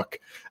Jeep truck,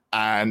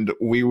 and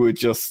we would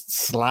just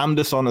slam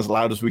this on as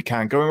loud as we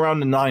can, going around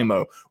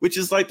Nanaimo, which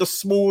is like the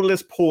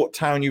smallest port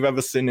town you've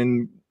ever seen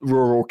in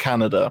rural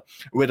Canada.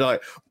 We're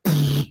like,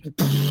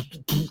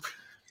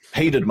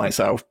 hated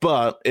myself,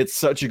 but it's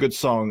such a good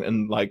song,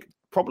 and like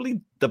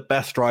probably the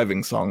best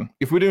driving song.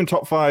 If we're doing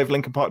top 5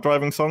 Linkin Park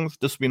driving songs,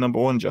 this will be number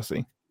 1,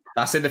 Jesse.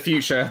 That's in the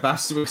future.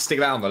 We'll stick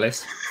that on the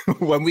list.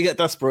 When we get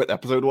desperate,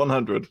 episode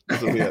 100.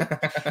 This will be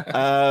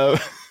it.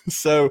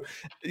 So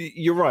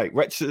you're right.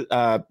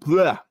 A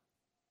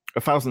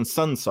Thousand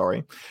Suns,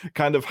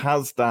 kind of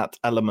has that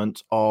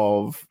element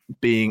of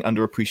being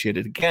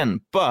underappreciated again,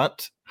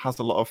 but has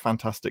a lot of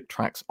fantastic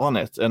tracks on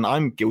it. And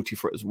I'm guilty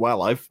for it as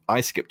well.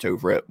 I skipped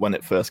over it when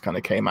it first kind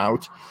of came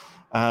out.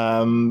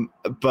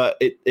 But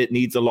it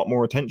needs a lot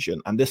more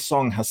attention, and this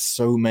song has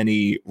so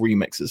many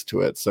remixes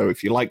to it. So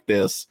if you like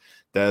this,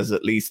 there's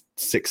at least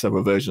 6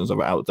 other versions of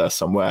it out there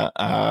somewhere.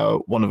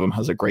 One of them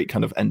has a great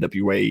kind of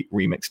NWA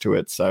remix to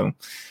it, so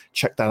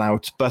check that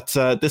out. But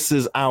this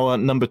is our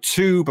number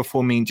 2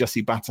 before me and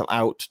Jesse battle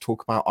out to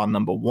talk about our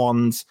number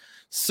 1s.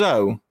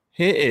 So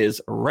here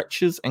is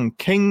Wretches and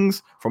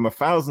Kings from A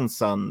Thousand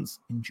Suns.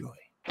 Enjoy.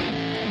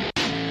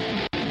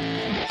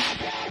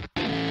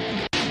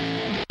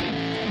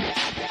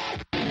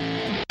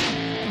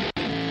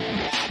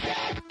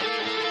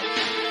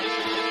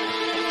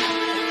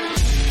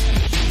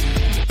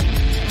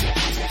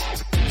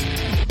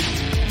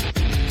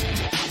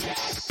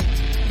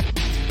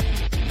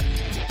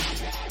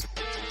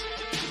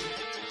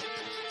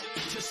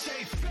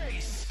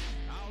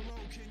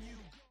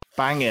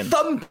 Banging.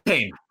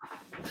 Thumping.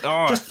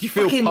 Oh, just you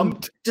feel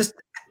pumped. Just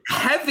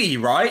heavy,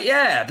 right?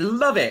 Yeah,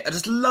 love it. I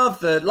just love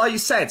the, like you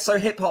said, so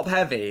hip-hop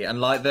heavy, and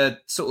like the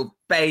sort of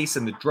bass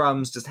and the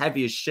drums just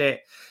heavy as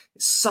shit.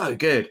 It's so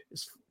good.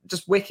 It's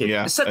just wicked.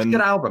 Yeah, it's such a good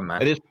album,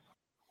 man. It is.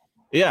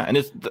 Yeah,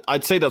 and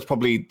I'd say that's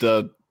probably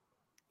the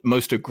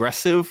most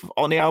aggressive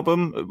on the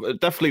album,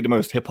 definitely the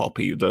most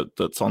hip-hop-y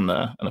that's on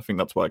there, and I think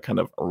that's why it kind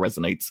of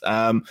resonates.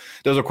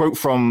 There's a quote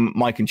from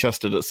Mike and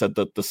Chester that said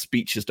that the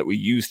speeches that were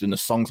used in the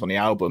songs on the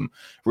album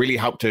really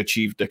helped to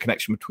achieve the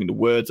connection between the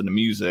words and the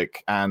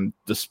music, and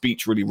the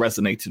speech really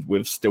resonated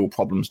with still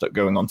problems that are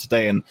going on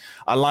today. And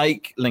I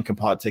like Linkin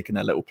Park taking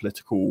a little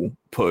political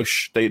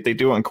push. They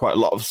do it in quite a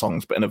lot of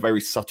songs, but in a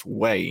very subtle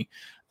way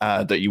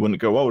that you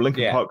wouldn't go, oh,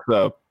 Linkin Park's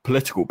a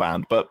political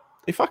band, but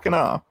they fucking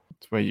are.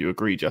 That's where you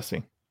agree,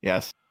 Jesse.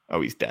 Yes.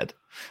 Oh, he's dead.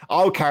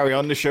 I'll carry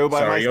on the show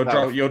by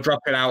myself. You're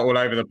dropping out all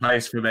over the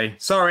place for me.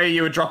 Sorry,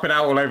 you were dropping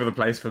out all over the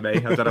place for me.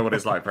 I don't know what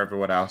it's like for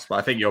everyone else, but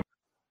I think you're...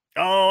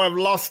 Oh, I've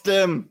lost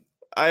him.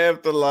 I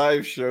have the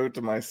live show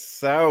to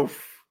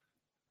myself.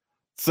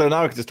 So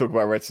now I can just talk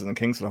about Wretches and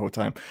Kings for the whole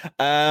time.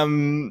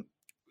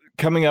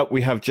 Coming up,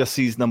 we have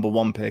Jesse's number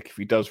 1 pick, if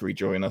he does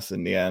rejoin us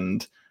in the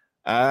end.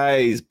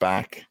 He's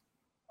back.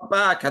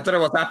 Back. I don't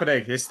know what's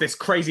happening. It's this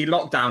crazy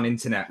lockdown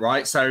internet,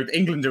 right? So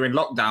England are in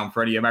lockdown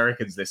for any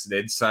Americans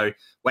listening. So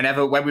when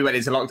we went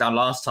into lockdown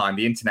last time,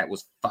 the internet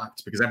was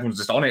fucked because everyone's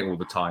just on it all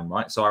the time,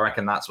 right? So I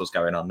reckon that's what's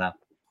going on now.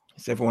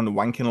 It's everyone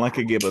wanking like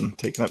a gibbon,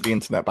 taking up the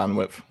internet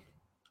bandwidth.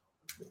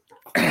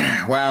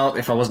 Well,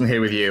 if I wasn't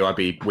here with you, I'd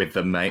be with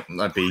them, mate.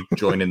 I'd be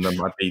joining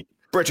them. I'd be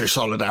British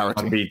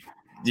solidarity.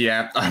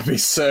 I'd be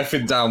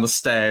surfing down the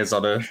stairs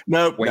on a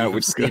wave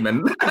of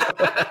semen.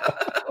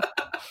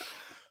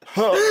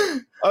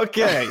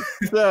 Okay,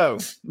 so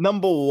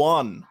number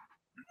 1.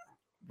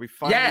 We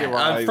finally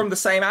arrived. From the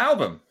same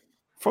album.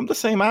 From the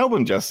same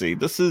album, Jesse.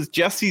 This is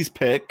Jesse's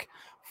pick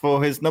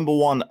for his number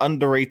 1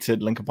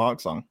 underrated Linkin Park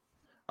song.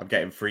 I'm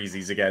getting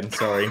freezies again.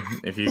 Sorry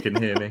if you can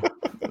hear me.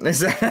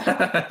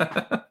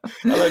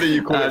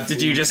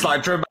 Did you just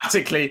like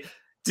dramatically?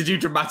 Did you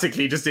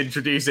dramatically just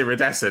introduce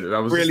Iridescent? And I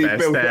was really just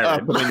build staring. It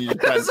up, and then you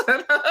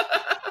went,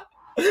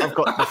 I've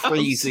got the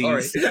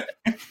freezies.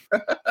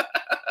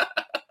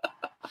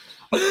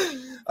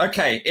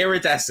 Okay,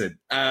 Iridescent.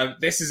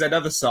 This is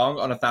another song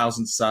on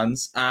 1,000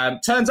 Suns.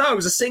 Turns out it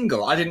was a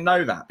single. I didn't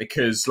know that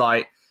because,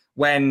 like,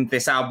 when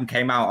this album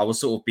came out, I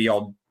was sort of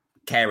beyond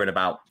caring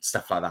about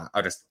stuff like that.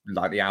 I just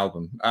like the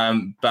album.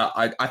 But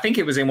I think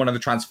it was in one of the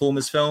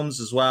Transformers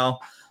films as well,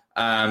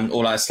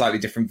 or like a slightly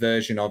different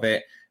version of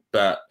it.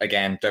 But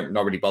again,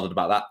 not really bothered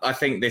about that. I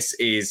think this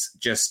is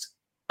just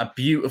a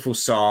beautiful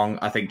song.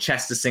 I think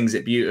Chester sings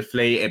it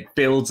beautifully. It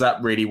builds up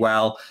really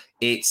well.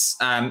 It's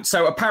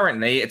so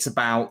apparently it's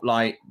about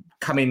like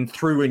coming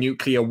through a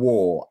nuclear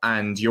war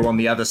and you're on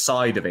the other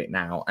side of it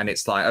now. And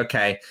it's like,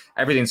 okay,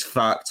 everything's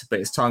fucked, but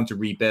it's time to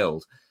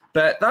rebuild.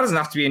 But that doesn't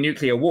have to be a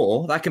nuclear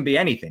war. That can be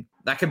anything.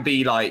 That could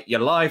be like your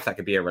life. That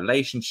could be a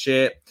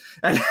relationship.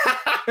 And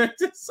I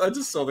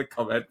just saw the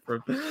comment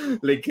from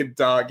Linkin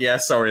Dark. Yeah,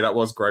 sorry, that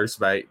was gross,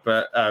 mate.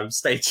 But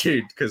stay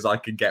tuned because I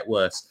can get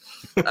worse.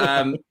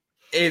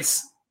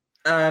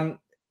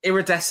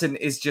 Iridescent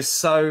is just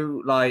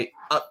so like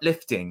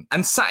uplifting,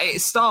 and it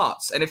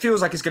starts and it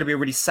feels like it's going to be a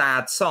really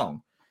sad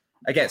song.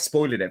 I get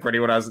spoiled it for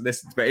anyone who hasn't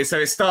listened to it. So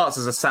it starts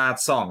as a sad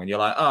song, and you're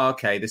like, oh,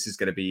 okay, this is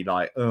going to be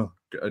like,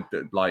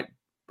 like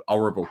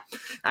horrible,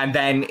 and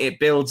then it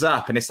builds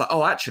up, and it's like,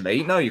 oh,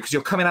 actually, no, because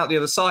you're coming out the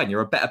other side, and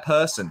you're a better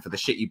person for the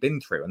shit you've been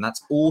through, and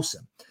that's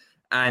awesome,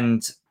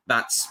 and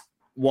that's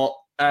what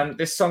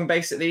this song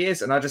basically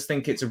is. And I just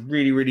think it's a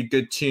really, really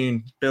good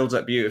tune, builds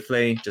up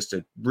beautifully, just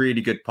a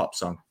really good pop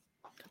song.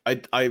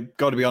 I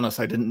got to be honest,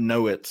 I didn't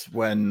know it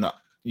when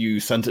you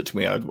sent it to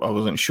me. I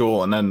wasn't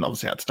sure, and then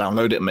obviously I had to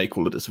download it and make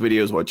all of this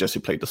videos while Jesse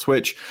played the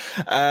Switch.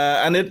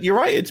 And you're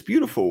right, it's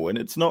beautiful, and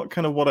it's not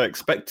kind of what I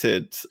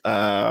expected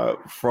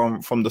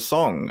from the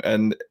song.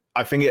 And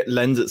I think it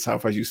lends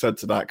itself, as you said,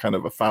 to that kind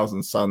of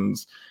 1,000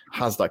 Suns,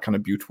 has that kind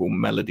of beautiful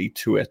melody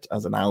to it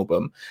as an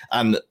album.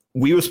 And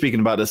we were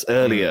speaking about this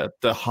earlier,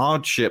 the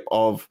hardship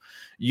of,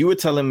 you were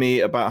telling me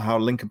about how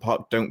Linkin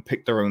Park don't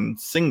pick their own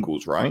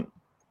singles, right?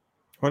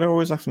 Why do I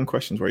always ask him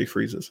questions where he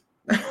freezes?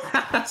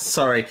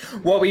 Sorry,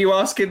 what were you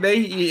asking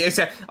me?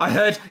 I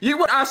heard you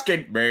were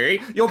asking me.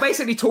 You're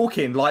basically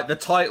talking like the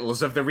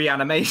titles of the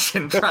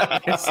Reanimation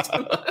track list.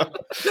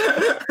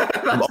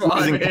 I'm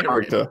always in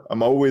character.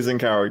 I'm always in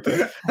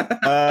character.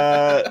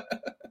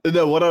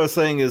 No, what I was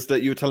saying is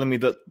that you were telling me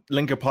that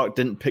Linkin Park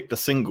didn't pick the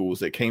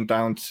singles. It came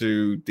down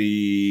to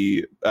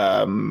the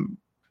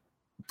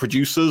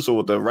producers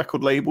or the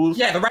record labels.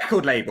 Yeah, the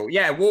record label.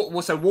 Yeah,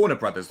 so Warner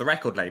Brothers, the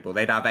record label,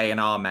 they'd have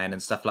A&R men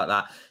and stuff like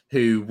that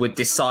who would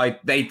decide,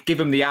 they'd give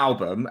them the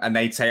album and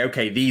they'd say,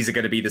 okay, these are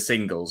going to be the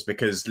singles,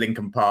 because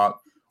Linkin Park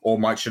or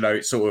Mike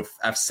Shinoda sort of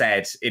have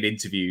said in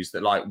interviews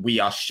that, like, we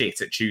are shit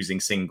at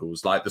choosing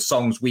singles. Like, the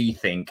songs we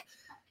think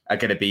are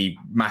going to be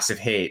massive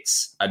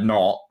hits are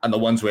not, and the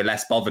ones we're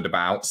less bothered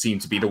about seem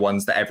to be the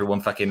ones that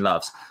everyone fucking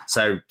loves.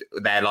 So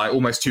they're like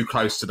almost too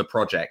close to the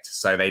project,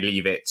 so they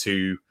leave it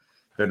to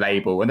the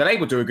label, and the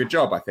label do a good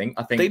job. I think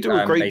they do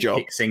a great job.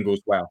 Pick singles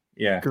well,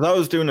 yeah. Because I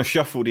was doing a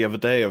shuffle the other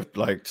day of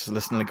like just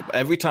listening.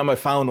 Every time I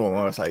found one,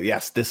 I was like,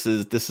 "Yes, this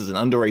is an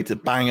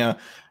underrated banger."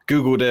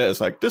 Googled it. It's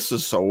like, this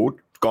is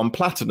sold, gone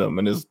platinum,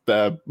 and is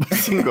their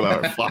single.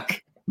 Like, fuck,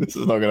 this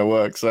is not going to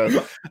work. So,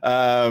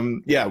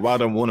 yeah, well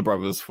done Warner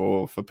Brothers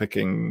for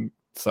picking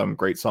some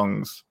great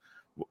songs.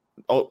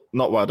 Oh,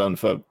 not well done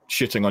for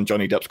shitting on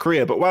Johnny Depp's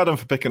career, but well done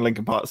for picking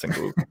Linkin Park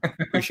singles.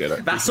 Appreciate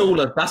it. That's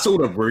all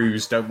a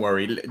ruse. Don't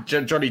worry.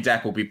 Johnny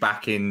Depp will be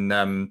back in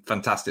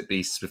Fantastic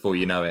Beasts before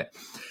you know it.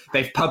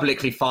 They've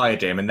publicly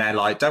fired him, and they're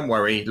like, "Don't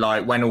worry.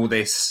 Like, when all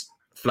this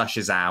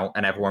flushes out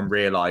and everyone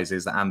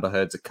realizes that Amber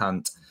Heard's a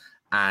cunt,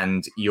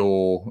 and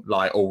you're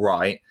like, all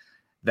right,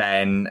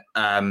 then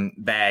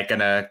they're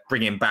gonna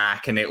bring him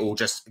back, and it will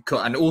just."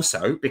 And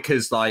also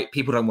because like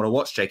people don't want to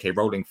watch J.K.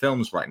 Rowling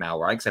films right now,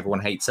 right? Because everyone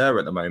hates her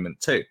at the moment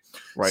too.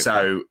 Right.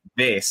 So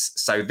this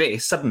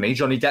suddenly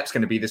Johnny Depp's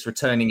going to be this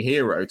returning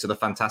hero to the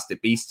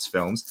Fantastic Beasts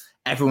films.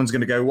 Everyone's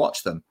going to go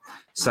watch them.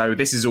 So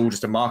this is all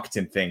just a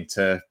marketing thing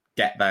to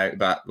get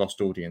that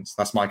lost audience.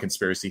 That's my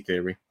conspiracy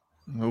theory.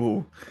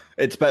 Oh,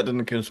 it's better than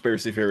the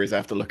conspiracy theories. I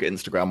have to look at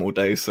Instagram all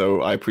day,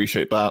 so I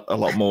appreciate that a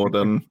lot more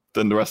than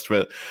the rest of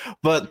it.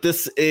 But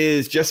this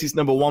is Jesse's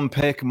number one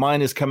pick.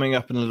 Mine is coming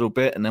up in a little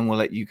bit, and then we'll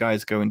let you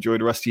guys go enjoy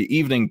the rest of your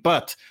evening.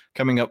 But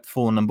coming up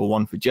for number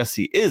one for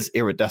Jesse is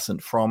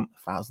Iridescent from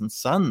 1,000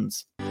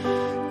 Suns.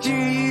 Do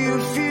you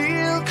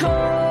feel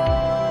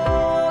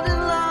cold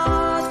and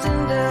lost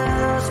in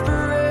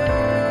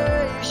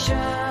desperation?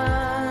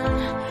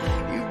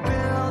 You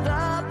build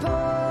up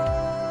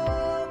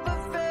hope,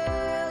 but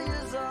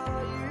failure's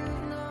all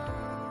you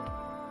know.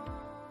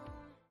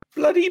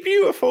 Bloody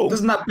beautiful.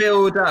 Doesn't that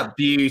build up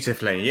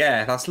beautifully?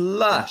 Yeah, that's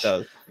lush.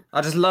 I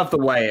just love the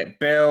way it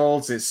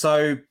builds. It's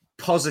so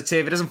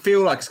positive. It doesn't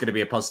feel like it's going to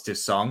be a positive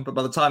song, but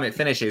by the time it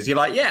finishes, you're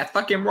like, yeah,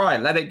 fucking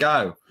right, let it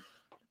go.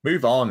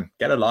 Move on.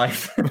 Get a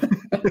life.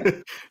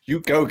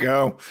 You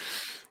go.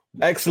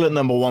 Excellent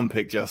number one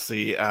pick,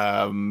 Jesse.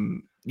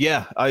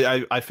 Yeah,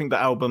 I think the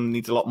album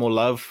needs a lot more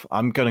love.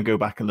 I'm going to go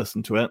back and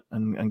listen to it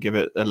and give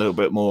it a little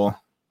bit more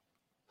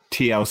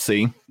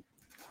TLC.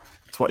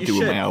 That's what I do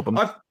with my album.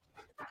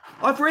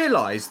 I've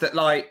realised that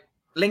like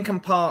Linkin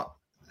Park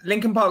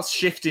Linkin Park's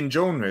shift in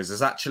genres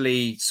has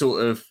actually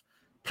sort of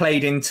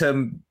played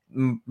into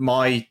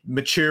my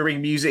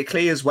maturing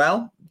musically as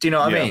well. Do you know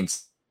what I mean?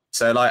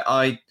 So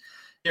like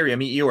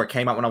Meteora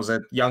came out when I was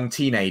a young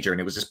teenager,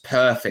 and it was just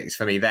perfect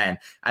for me then.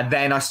 And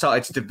then I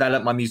started to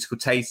develop my musical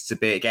tastes a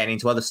bit, getting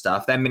into other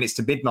stuff. Then Minutes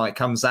to Midnight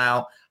comes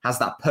out, has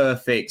that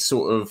perfect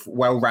sort of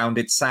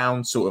well-rounded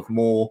sound, sort of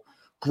more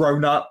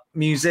grown-up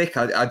music.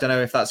 I don't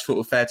know if that's sort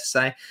of fair to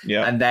say.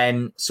 Yeah. And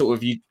then sort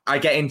of I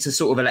get into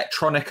sort of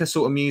electronica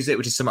sort of music,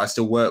 which is something I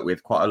still work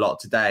with quite a lot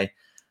today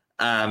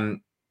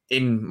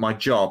in my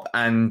job.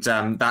 And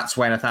that's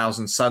when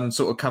 1,000 Suns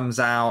sort of comes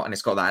out, and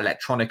it's got that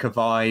electronica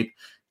vibe.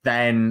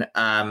 Then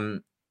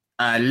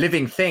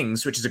Living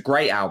Things, which is a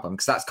great album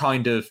because that's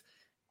kind of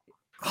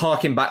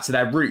harking back to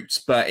their roots,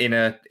 but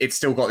it's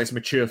still got this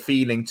mature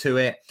feeling to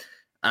it.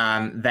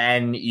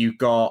 Then you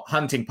got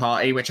Hunting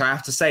Party, which I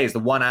have to say is the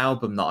one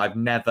album that I've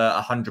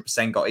never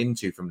 100% got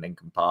into from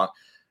Linkin Park.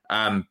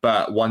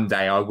 But one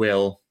day I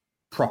will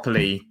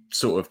properly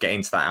sort of get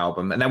into that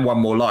album. And then One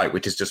More Light,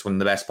 which is just one of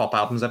the best pop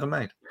albums ever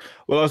made.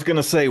 Well, I was going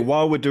to say,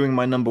 while we're doing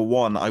my number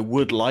one, I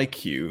would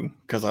like you,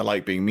 because I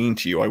like being mean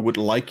to you, I would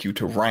like you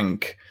to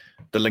rank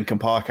the Linkin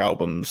Park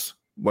albums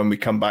when we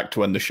come back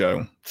to end the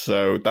show.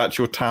 So that's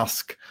your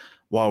task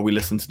while we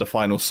listen to the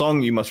final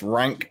song. You must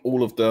rank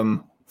all of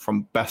them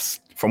from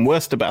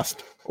worst to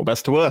best, or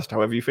best to worst,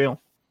 however you feel.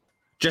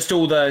 Just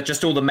all the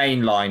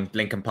mainline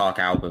Linkin Park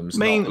albums.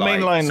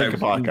 Mainline Linkin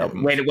Park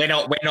albums. We're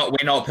not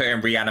putting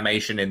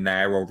Reanimation in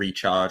there or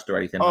Recharged or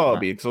anything. Oh,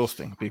 it'd be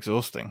exhausting. Be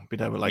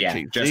there with like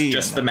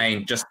just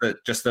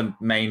the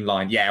main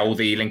line. Yeah, all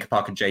the Linkin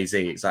Park and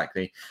Jay-Z,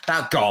 exactly.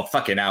 That God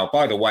fucking hell.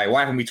 By the way, why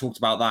haven't we talked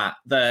about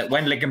that?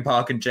 When Linkin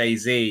Park and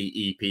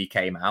Jay-Z EP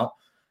came out,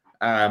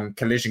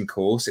 Collision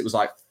Course, it was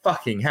like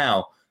fucking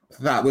hell.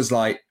 That was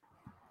like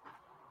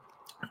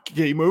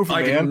game over.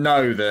 I didn't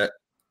know that.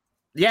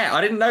 Yeah,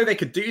 I didn't know they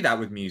could do that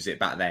with music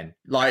back then.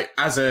 Like,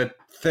 as a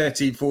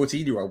 13,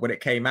 14-year-old, when it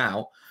came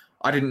out,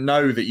 I didn't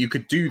know that you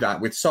could do that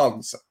with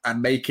songs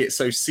and make it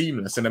so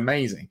seamless and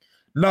amazing.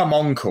 Numb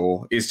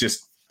Encore is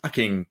just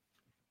fucking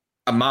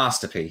a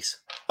masterpiece.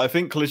 I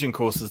think Collision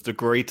Course is the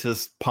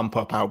greatest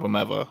pump-up album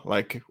ever.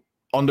 Like,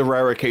 on the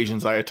rare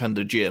occasions I attend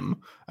a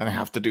gym and I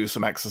have to do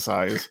some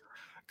exercise,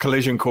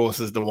 Collision Course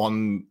is the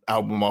one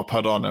album I'll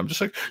put on and I'm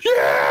just like,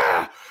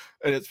 yeah!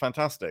 And it's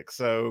fantastic.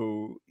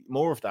 So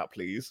more of that,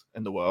 please,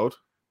 in the world.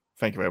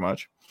 Thank you very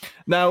much.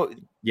 Now,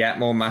 yeah,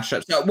 more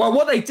mashups. Well,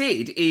 what they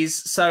did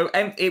is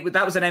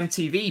that was an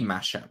MTV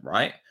mashup,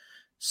 right?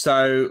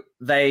 So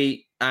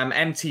they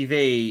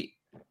MTV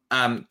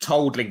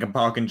told Linkin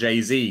Park and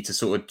Jay-Z to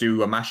sort of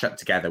do a mashup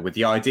together with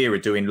the idea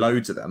of doing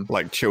loads of them,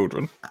 like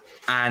children.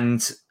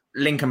 And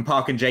Linkin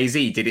Park and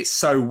Jay-Z did it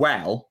so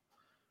well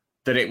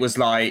that it was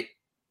like,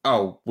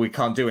 oh, we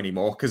can't do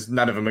anymore because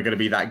none of them are going to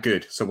be that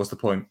good. So what's the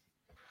point?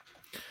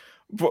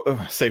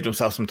 Saved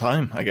themselves some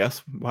time, I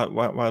guess.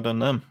 Well done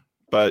them.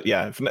 But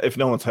yeah, if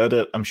no one's heard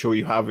it, I'm sure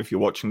you have if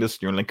you're watching this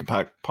and you're a Linkin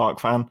Park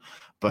fan.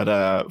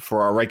 But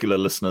for our regular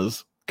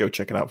listeners, go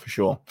check it out for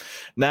sure.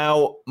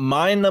 Now,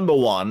 my number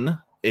one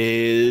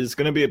is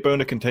going to be a bone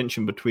of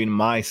contention between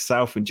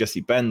myself and Jesse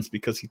Benz,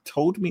 because he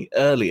told me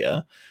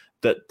earlier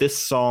that this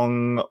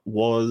song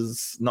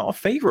was not a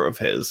favorite of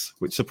his,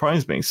 which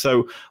surprised me.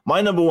 So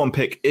my number one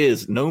pick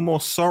is No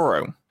More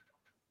Sorrow.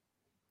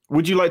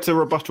 Would you like to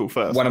rebuttal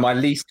first? One of my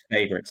least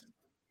favorites.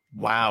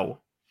 Wow.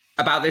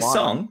 About this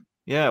song?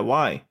 Yeah,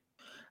 why?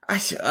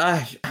 It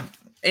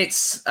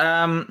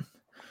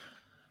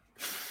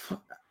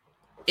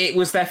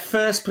was their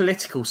first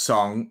political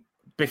song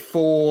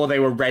before they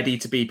were ready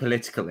to be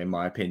political, in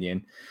my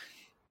opinion.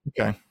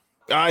 Okay.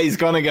 He's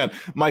gone again.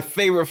 My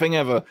favorite thing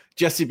ever,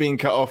 Jesse being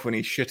cut off when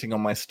he's shitting on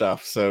my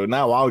stuff. So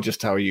now I'll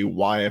just tell you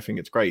why I think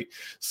it's great.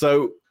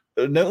 So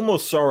No More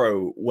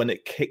Sorrow, when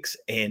it kicks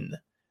in,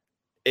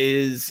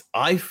 is,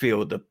 I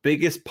feel, the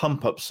biggest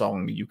pump-up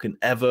song you can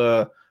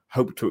ever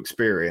hope to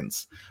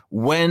experience.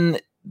 When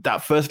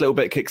that first little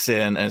bit kicks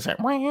in and it's like,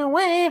 wah,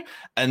 wah,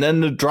 and then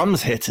the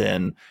drums hit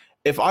in.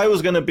 If I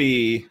was going to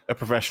be a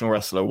professional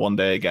wrestler one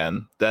day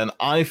again, then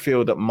I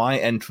feel that my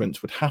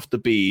entrance would have to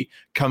be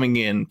coming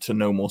in to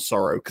No More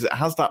Sorrow, because it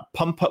has that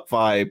pump-up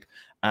vibe.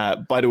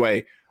 By the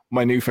way,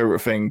 my new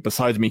favorite thing,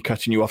 besides me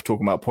cutting you off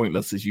talking about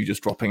Pointless, is you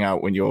just dropping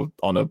out when you're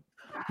on a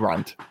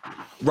rant.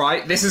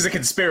 Right, this is a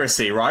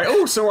conspiracy, right?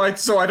 Oh, so I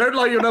don't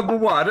like your number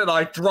one, and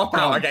I drop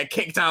out. I get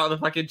kicked out of the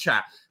fucking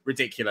chat.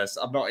 Ridiculous.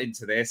 I'm not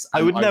into this.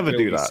 I would never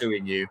do that.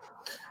 Suing you.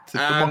 It's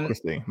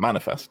democracy.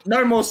 Manifest.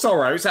 No More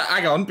Sorrow. So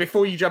hang on,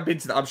 before you jump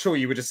into that, I'm sure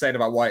you were just saying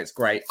about why it's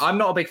great. I'm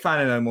not a big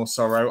fan of No More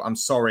Sorrow. I'm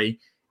sorry.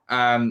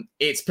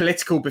 It's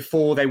political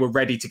before they were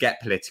ready to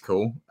get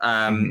political.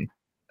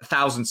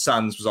 1,000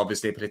 Suns was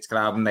obviously a political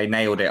album. They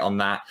nailed it on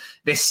that.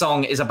 This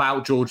song is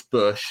about George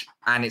Bush,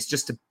 and it's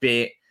just a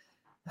bit,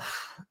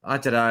 I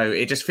don't know,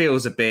 it just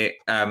feels a bit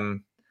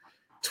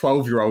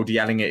 12-year-old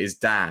yelling at his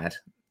dad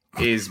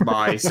is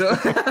my...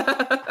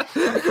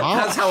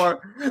 That's how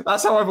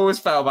I've always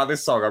felt about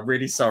this song. I'm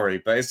really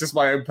sorry, but it's just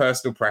my own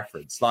personal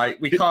preference. Like,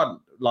 we can't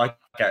like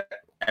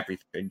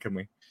everything, can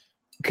we?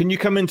 Can you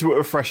come into it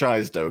with fresh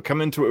eyes, though?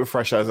 Come into it with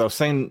fresh eyes. I was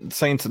saying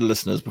to the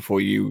listeners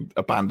before you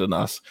abandon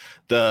us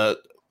that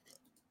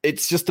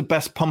it's just the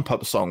best pump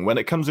up song when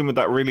it comes in with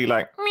that really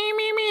like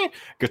me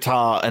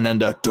guitar and then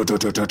the dun dun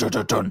dun dun dun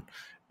dun dun.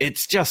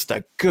 It's just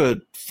a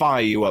good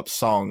fire you up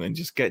song and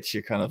just gets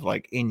you kind of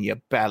like in your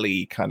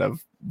belly, kind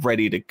of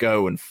ready to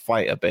go and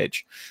fight a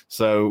bitch.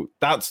 So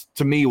that's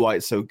to me why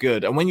it's so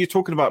good. And when you're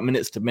talking about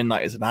Minutes to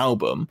Midnight as an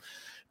album,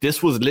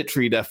 this was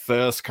literally their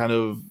first kind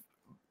of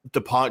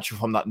departure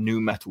from that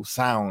new metal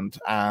sound,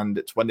 and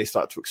it's when they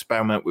start to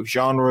experiment with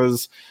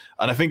genres,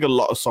 and I think a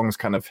lot of songs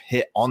kind of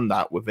hit on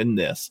that within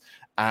this.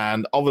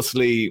 And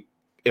obviously,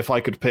 if I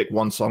could pick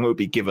one song, it would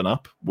be Given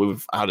Up,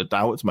 without a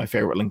doubt. It's my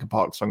favorite Linkin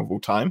Park song of all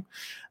time,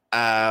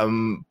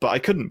 but I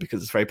couldn't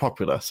because it's very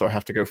popular, so I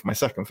have to go for my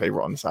second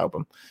favorite on this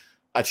album.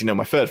 Actually, no,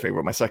 my third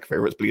favorite. My second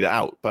favorite is Bleed It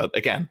Out, but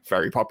again,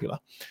 very popular.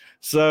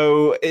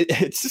 So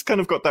it's just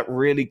kind of got that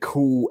really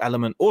cool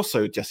element.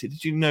 Also, Jesse,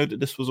 did you know that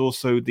this was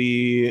also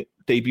the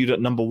debuted at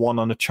number 1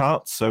 on the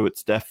chart? So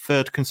it's their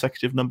third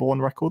consecutive number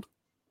 1 record.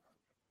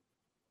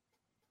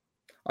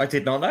 I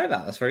did not know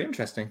that. That's very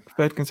interesting.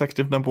 Third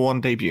consecutive number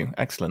 1 debut.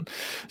 Excellent.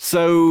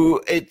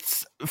 So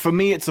it's, for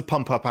me, it's a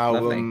pump up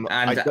album.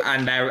 And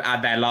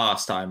their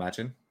last, I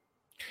imagine.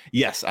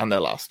 Yes, and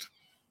their last.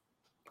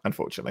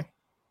 Unfortunately.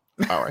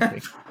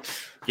 R.I.P.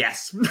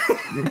 Yes.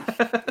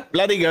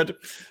 Bloody good.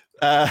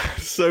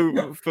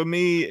 So for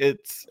me,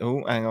 it's...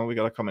 Oh, hang on, we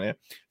got a comment here.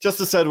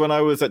 Justice said when I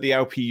was at the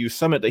LPU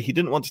Summit that he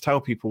didn't want to tell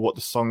people what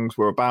the songs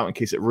were about in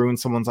case it ruined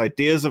someone's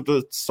ideas of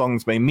the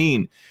songs may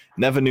mean.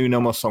 Never knew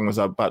No More Song was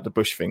about the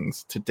Bush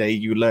things. Today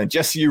you learn.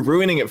 Jesse, you're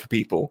ruining it for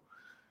people.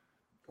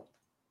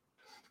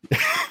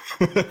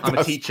 I'm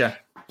a teacher.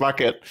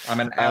 Bucket. I'm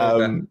an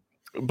elder.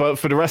 But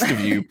for the rest of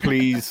you,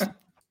 please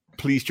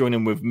join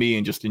in with me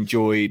and just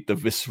enjoy the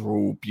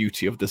visceral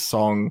beauty of this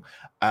song.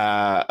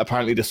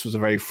 Apparently, this was a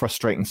very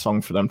frustrating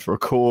song for them to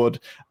record.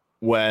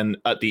 When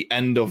at the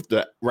end of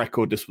the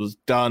record, this was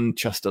done,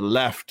 Chester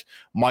left.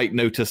 Mike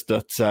noticed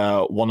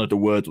that one of the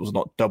words was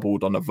not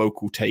doubled on a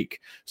vocal take.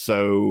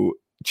 So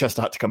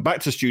Chester had to come back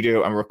to the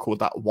studio and record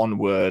that one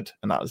word.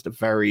 And that was the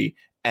very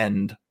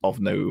end of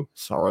No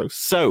Sorrow.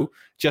 So,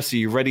 Jesse,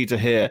 you ready to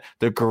hear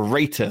the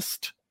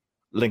greatest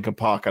Linkin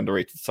Park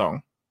underrated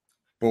song?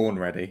 Born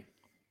ready.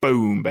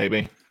 Boom,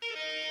 baby.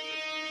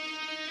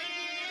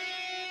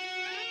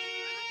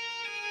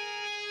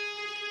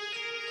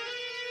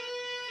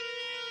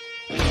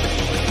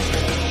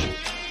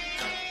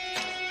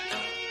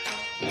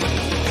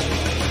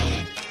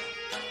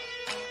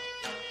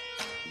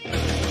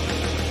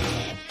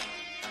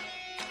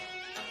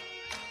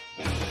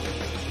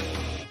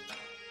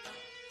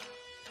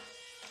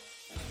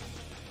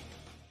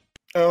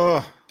 Oh,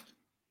 I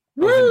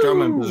was in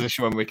drumming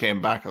position when we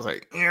came back. I was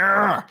like,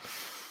 yeah,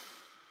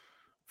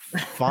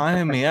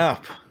 fire me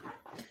up.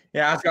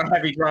 Yeah, it's got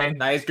heavy drumming.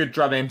 That is good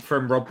drumming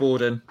from Rob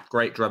Borden.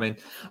 Great drumming.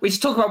 We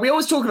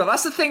always talk about,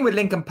 that's the thing with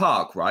Linkin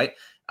Park, right?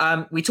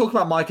 We talk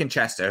about Mike and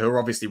Chester, who are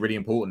obviously really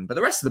important, but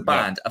the rest of the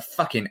band are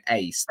fucking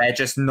ace. They're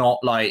just not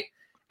like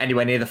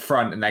anywhere near the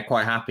front, and they're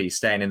quite happy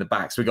staying in the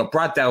back. So we got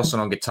Brad Delson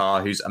on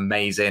guitar, who's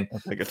amazing.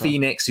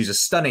 Phoenix, who's a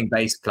stunning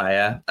bass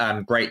player,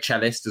 great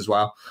cellist as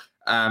well.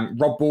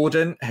 Rob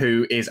Borden,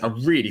 who is a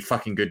really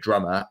fucking good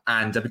drummer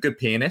and a good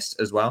pianist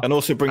as well. And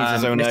also brings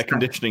his own air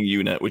conditioning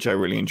unit, which I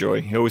really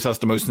enjoy. He always has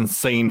the most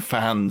insane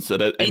fans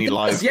at any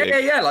live gig.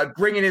 Yeah, like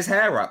bringing his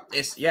hair up.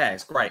 It's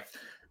great.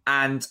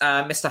 And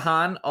Mr.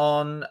 Han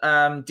on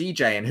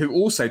DJing, who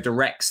also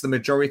directs the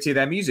majority of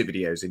their music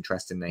videos,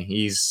 interestingly.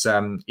 He's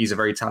a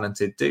very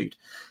talented dude.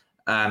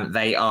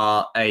 They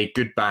are a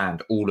good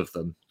band, all of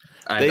them.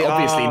 And they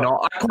obviously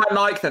not. I quite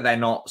like that they're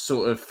not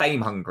sort of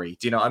fame hungry.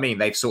 Do you know what I mean?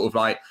 They've sort of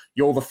like,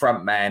 you're the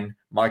front men,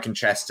 Mike and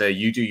Chester,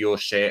 you do your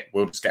shit,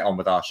 we'll just get on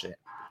with our shit.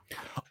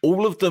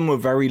 All of them were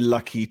very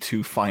lucky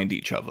to find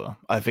each other,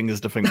 I think is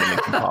the thing with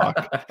Linkin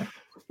Park.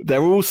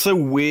 They're all so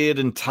weird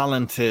and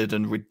talented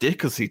and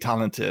ridiculously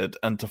talented,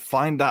 and to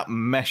find that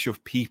mesh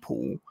of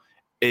people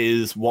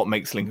is what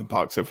makes Linkin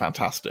Park so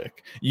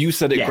fantastic. You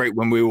said it great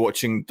when we were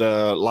watching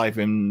the Live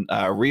in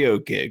Rio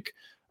gig.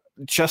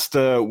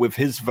 Chester, with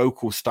his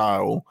vocal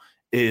style,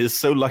 is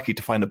so lucky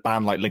to find a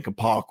band like Linkin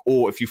Park,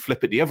 or if you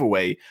flip it the other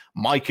way,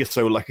 Mike is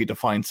so lucky to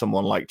find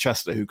someone like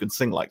Chester who can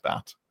sing like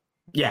that.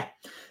 Yeah,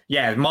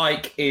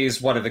 Mike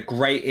is one of the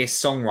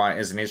greatest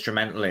songwriters and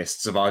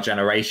instrumentalists of our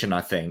generation,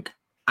 I think.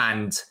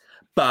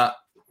 But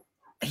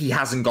he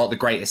hasn't got the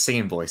greatest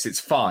singing voice. It's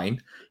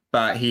fine,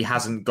 but he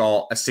hasn't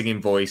got a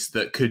singing voice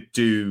that could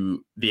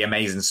do the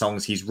amazing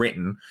songs he's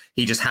written.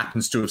 He just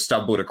happens to have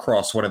stumbled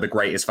across one of the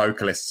greatest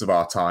vocalists of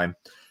our time,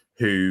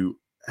 who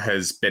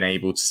has been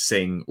able to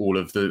sing all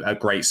of the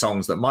great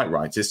songs that Mike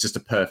writes. It's just a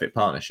perfect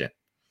partnership.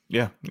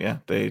 Yeah.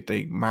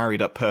 They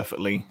married up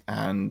perfectly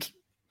and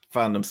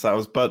found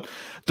themselves. But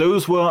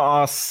those were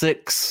our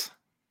 6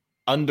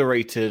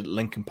 underrated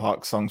Linkin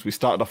Park songs. We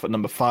started off at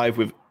number 5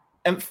 with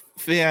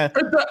Emphia.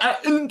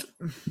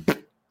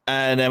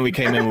 And then we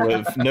came in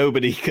with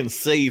Nobody Can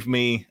Save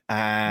Me.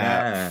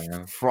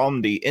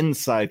 From the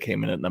Inside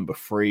came in at number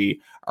 3.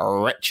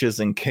 Wretches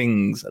and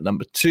Kings at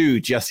number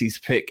 2. Jesse's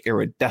pick,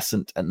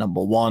 Iridescent at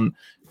number 1.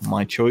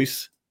 My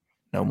choice,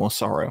 No More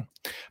Sorrow.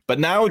 But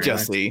now, Very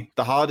Jesse, nice.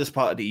 the hardest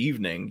part of the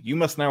evening, you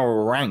must now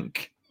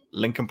rank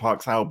Linkin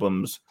Park's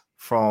albums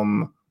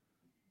from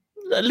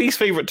least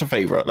favorite to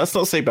favorite. Let's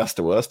not say best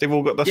to worst. They've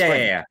all got their strength.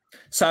 Yeah.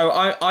 So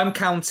I'm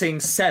counting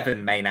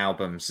 7 main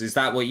albums. Is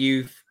that what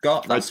you've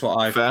got? That's what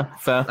I've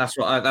fair. That's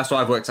what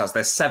I've worked out.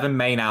 There's 7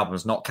 main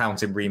albums, not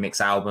counting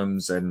remix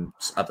albums and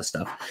other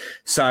stuff.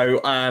 So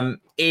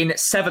in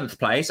 7th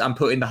place, I'm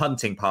putting The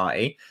Hunting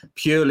Party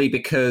purely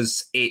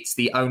because it's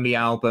the only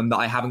album that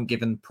I haven't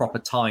given proper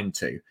time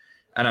to.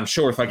 And I'm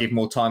sure if I give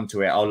more time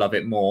to it, I'll love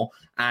it more.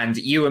 And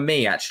you and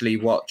me actually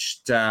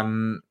watched. Fuck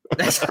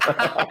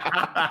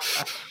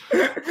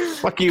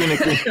you,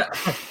 Nicky.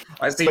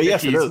 I see But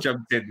yes, it Nicky's is.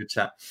 jumped in the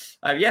chat.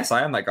 Yes,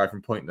 I am that guy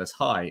from Pointless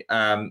High.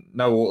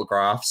 No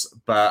autographs,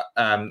 but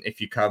if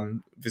you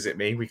come visit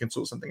me, we can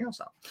sort something else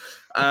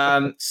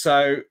out.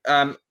 So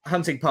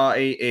Hunting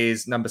Party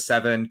is number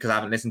 7 because I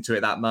haven't listened to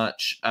it that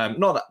much.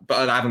 Not that,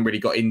 but I haven't really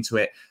got into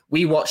it.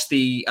 We watched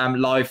the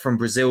Live from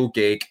Brazil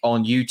gig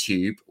on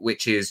YouTube,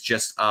 which is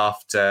just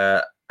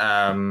after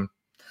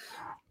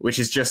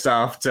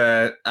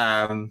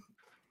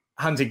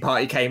Hunting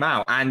Party came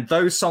out, and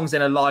those songs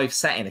in a live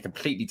setting are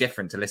completely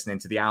different to listening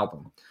to the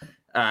album.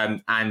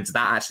 And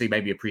that actually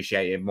made me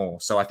appreciate it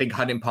more. So I think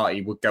Hunting Party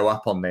would go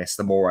up on this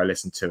the more I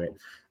listen to it.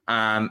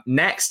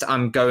 Next,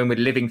 I'm going with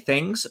Living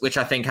Things, which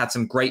I think had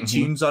some great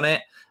tunes on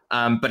it.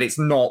 But it's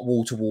not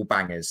wall-to-wall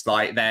bangers.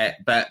 But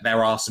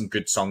there are some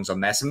good songs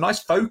on there. Some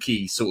nice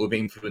folky sort of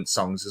influenced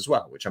songs as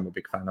well, which I'm a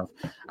big fan of.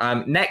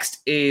 Next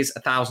is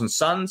 1,000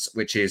 Suns,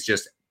 which is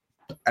just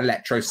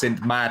electro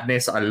synth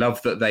madness. I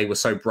love that they were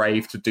so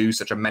brave to do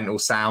such a mental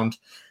sound.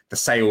 The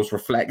sales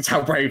reflect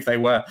how brave they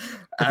were.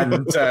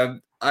 And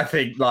I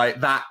think like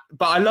that,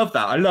 but I love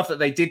that. I love that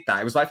they did that.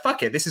 It was like,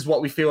 fuck it, this is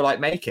what we feel like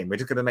making. We're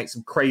just going to make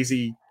some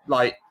crazy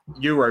like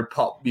Euro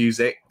pop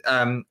music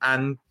and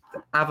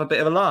have a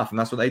bit of a laugh. And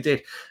that's what they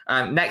did.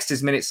 Next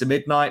is Minutes to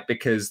Midnight,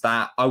 because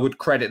that I would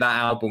credit that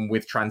album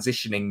with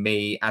transitioning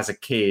me as a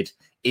kid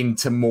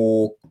into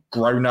more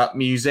grown-up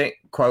music,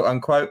 quote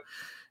unquote.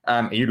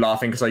 Are you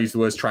laughing because I used the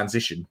words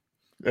transition?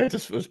 I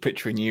just was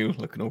picturing you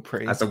looking all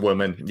pretty. As a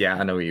woman. Yeah,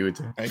 I know what you would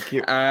do. Thank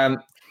you.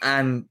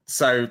 And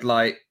so,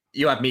 like,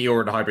 you had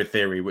Meteor and Hybrid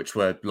Theory, which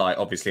were, like,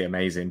 obviously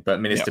amazing. But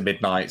Minutes to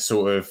Midnight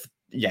sort of,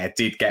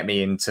 did get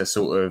me into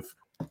sort of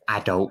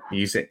adult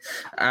music.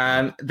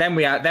 Then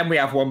we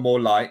have One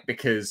More Light,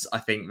 because I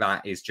think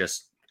that is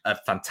just a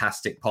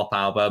fantastic pop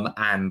album.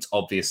 And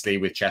obviously,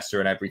 with Chester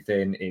and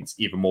everything, it's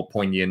even more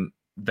poignant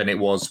than it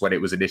was when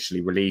it was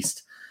initially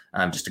released.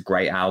 Just a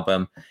great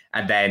album.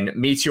 And then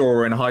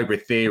Meteor and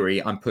Hybrid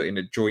Theory, I'm putting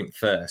a joint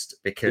first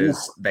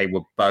because they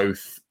were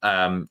both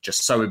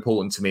just so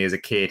important to me as a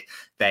kid.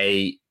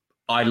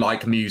 I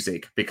like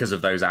music because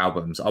of those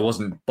albums. I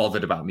wasn't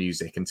bothered about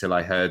music until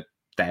I heard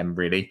them,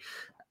 really.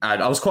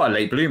 And I was quite a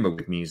late bloomer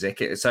with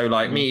music. So,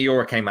 like,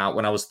 Meteora came out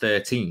when I was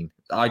 13.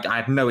 I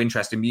had no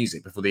interest in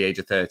music before the age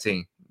of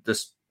 13.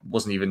 Just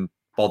wasn't even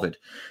bothered.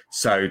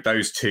 So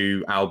those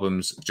 2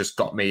 albums just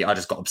got me. I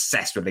just got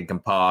obsessed with Linkin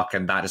Park,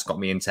 and that just got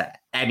me into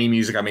any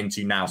music I'm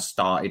into now.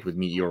 Started with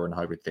Meteor and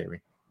Hybrid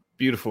Theory.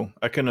 Beautiful.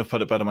 I couldn't have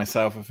put it better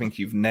myself. I think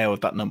you've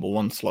nailed that number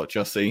 1 slot,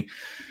 Jesse.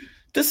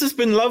 This has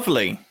been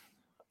lovely.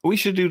 We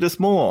should do this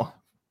more.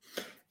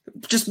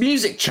 Just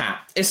music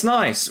chat. It's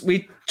nice.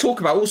 We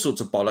talk about all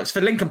sorts of bollocks. For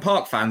Linkin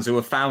Park fans who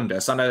have found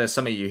us, I know there's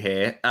some of you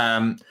here.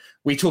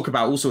 We talk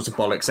about all sorts of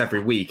bollocks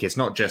every week. It's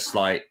not just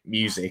like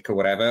music or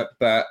whatever,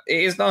 but it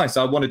is nice.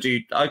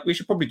 We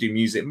should probably do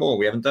music more.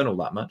 We haven't done all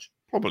that much.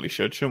 Probably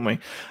should, shouldn't we?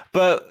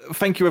 But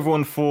thank you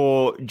everyone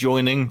for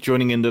joining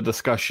in the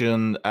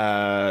discussion,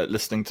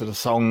 listening to the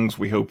songs.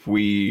 We hope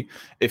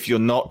if you're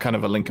not kind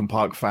of a Linkin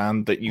Park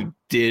fan, that you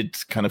did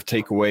kind of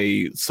take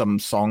away some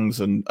songs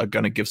and are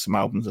going to give some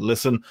albums a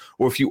listen.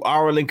 Or if you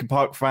are a Linkin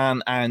Park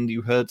fan and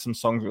you heard some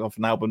songs off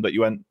an album that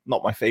you went,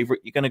 not my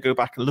favorite, you're going to go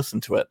back and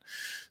listen to it.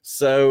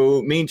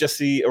 So me and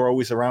Jesse are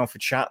always around for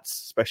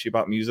chats, especially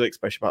about music,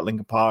 especially about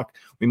Linkin Park.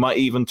 We might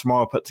even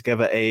tomorrow put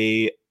together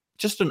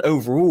just an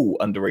overall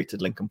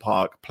underrated Linkin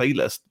Park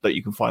playlist that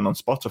you can find on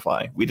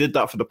Spotify. We did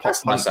that for the pop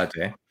punk. Nice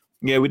idea.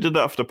 Yeah, we did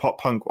that for the pop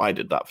punk. I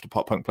did that for the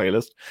pop punk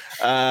playlist.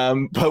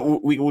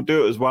 But we will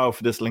do it as well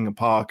for this Linkin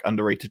Park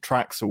underrated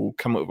track. So we'll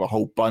come up with a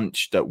whole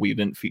bunch that we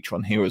didn't feature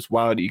on here as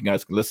well that you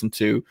guys can listen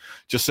to.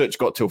 Just search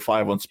Got Till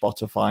 5 on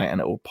Spotify and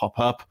it will pop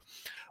up.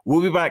 We'll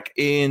be back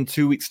in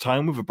 2 weeks'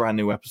 time with a brand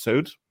new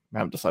episode. I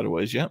haven't decided what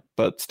it is yet,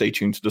 but stay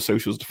tuned to the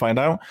socials to find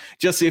out.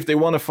 Jesse, if they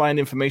want to find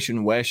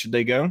information, where should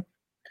they go?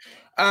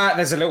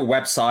 There's a little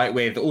website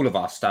with all of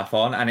our stuff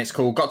on, and it's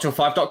called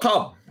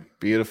gottill5.com.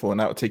 Beautiful. And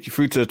that will take you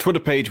through to the Twitter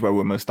page where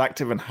we're most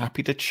active and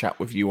happy to chat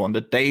with you on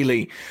the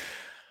daily.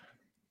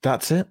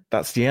 That's it.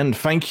 That's the end.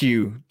 Thank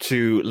you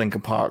to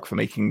Linkin Park for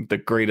making the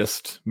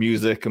greatest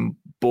music and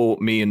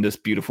brought me and this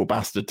beautiful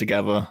bastard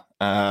together.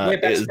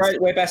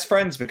 We're best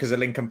friends because of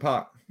Linkin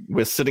Park.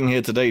 we're sitting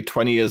here today,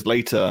 20 years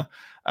later.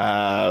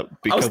 I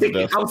was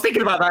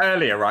thinking about that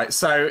earlier, right?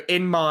 So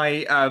in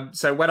my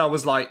so when I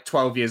was like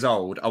 12 years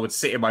old, I would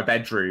sit in my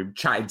bedroom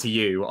chatting to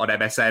you on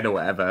MSN or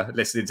whatever,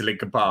 listening to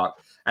Linkin Park.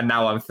 And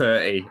now I'm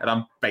 30 and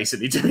I'm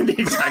basically doing the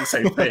exact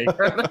same thing.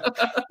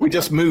 We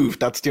just moved.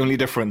 That's the only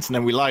difference. And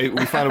then we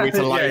found a way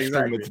to live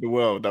stream it to the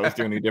world. That was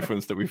the only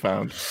difference that we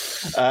found.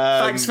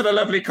 Thanks for the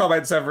lovely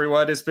comments,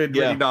 everyone. It's been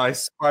really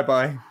nice.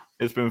 Bye-bye.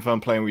 It's been fun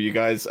playing with you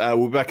guys.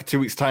 We'll be back in 2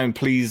 weeks' time.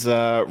 Please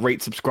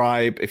rate,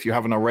 subscribe if you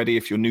haven't already.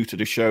 If you're new to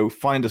the show,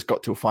 find us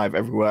Got Till 5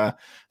 everywhere.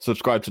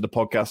 Subscribe to the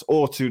podcast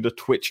or to the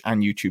Twitch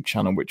and YouTube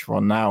channel, which we're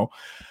on now.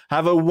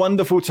 Have a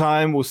wonderful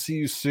time. We'll see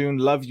you soon.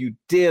 Love you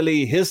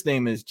dearly. His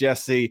name is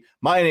Jesse.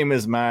 My name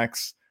is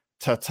Max.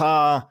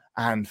 Ta-ta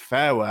and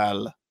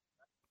farewell.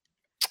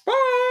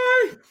 Bye.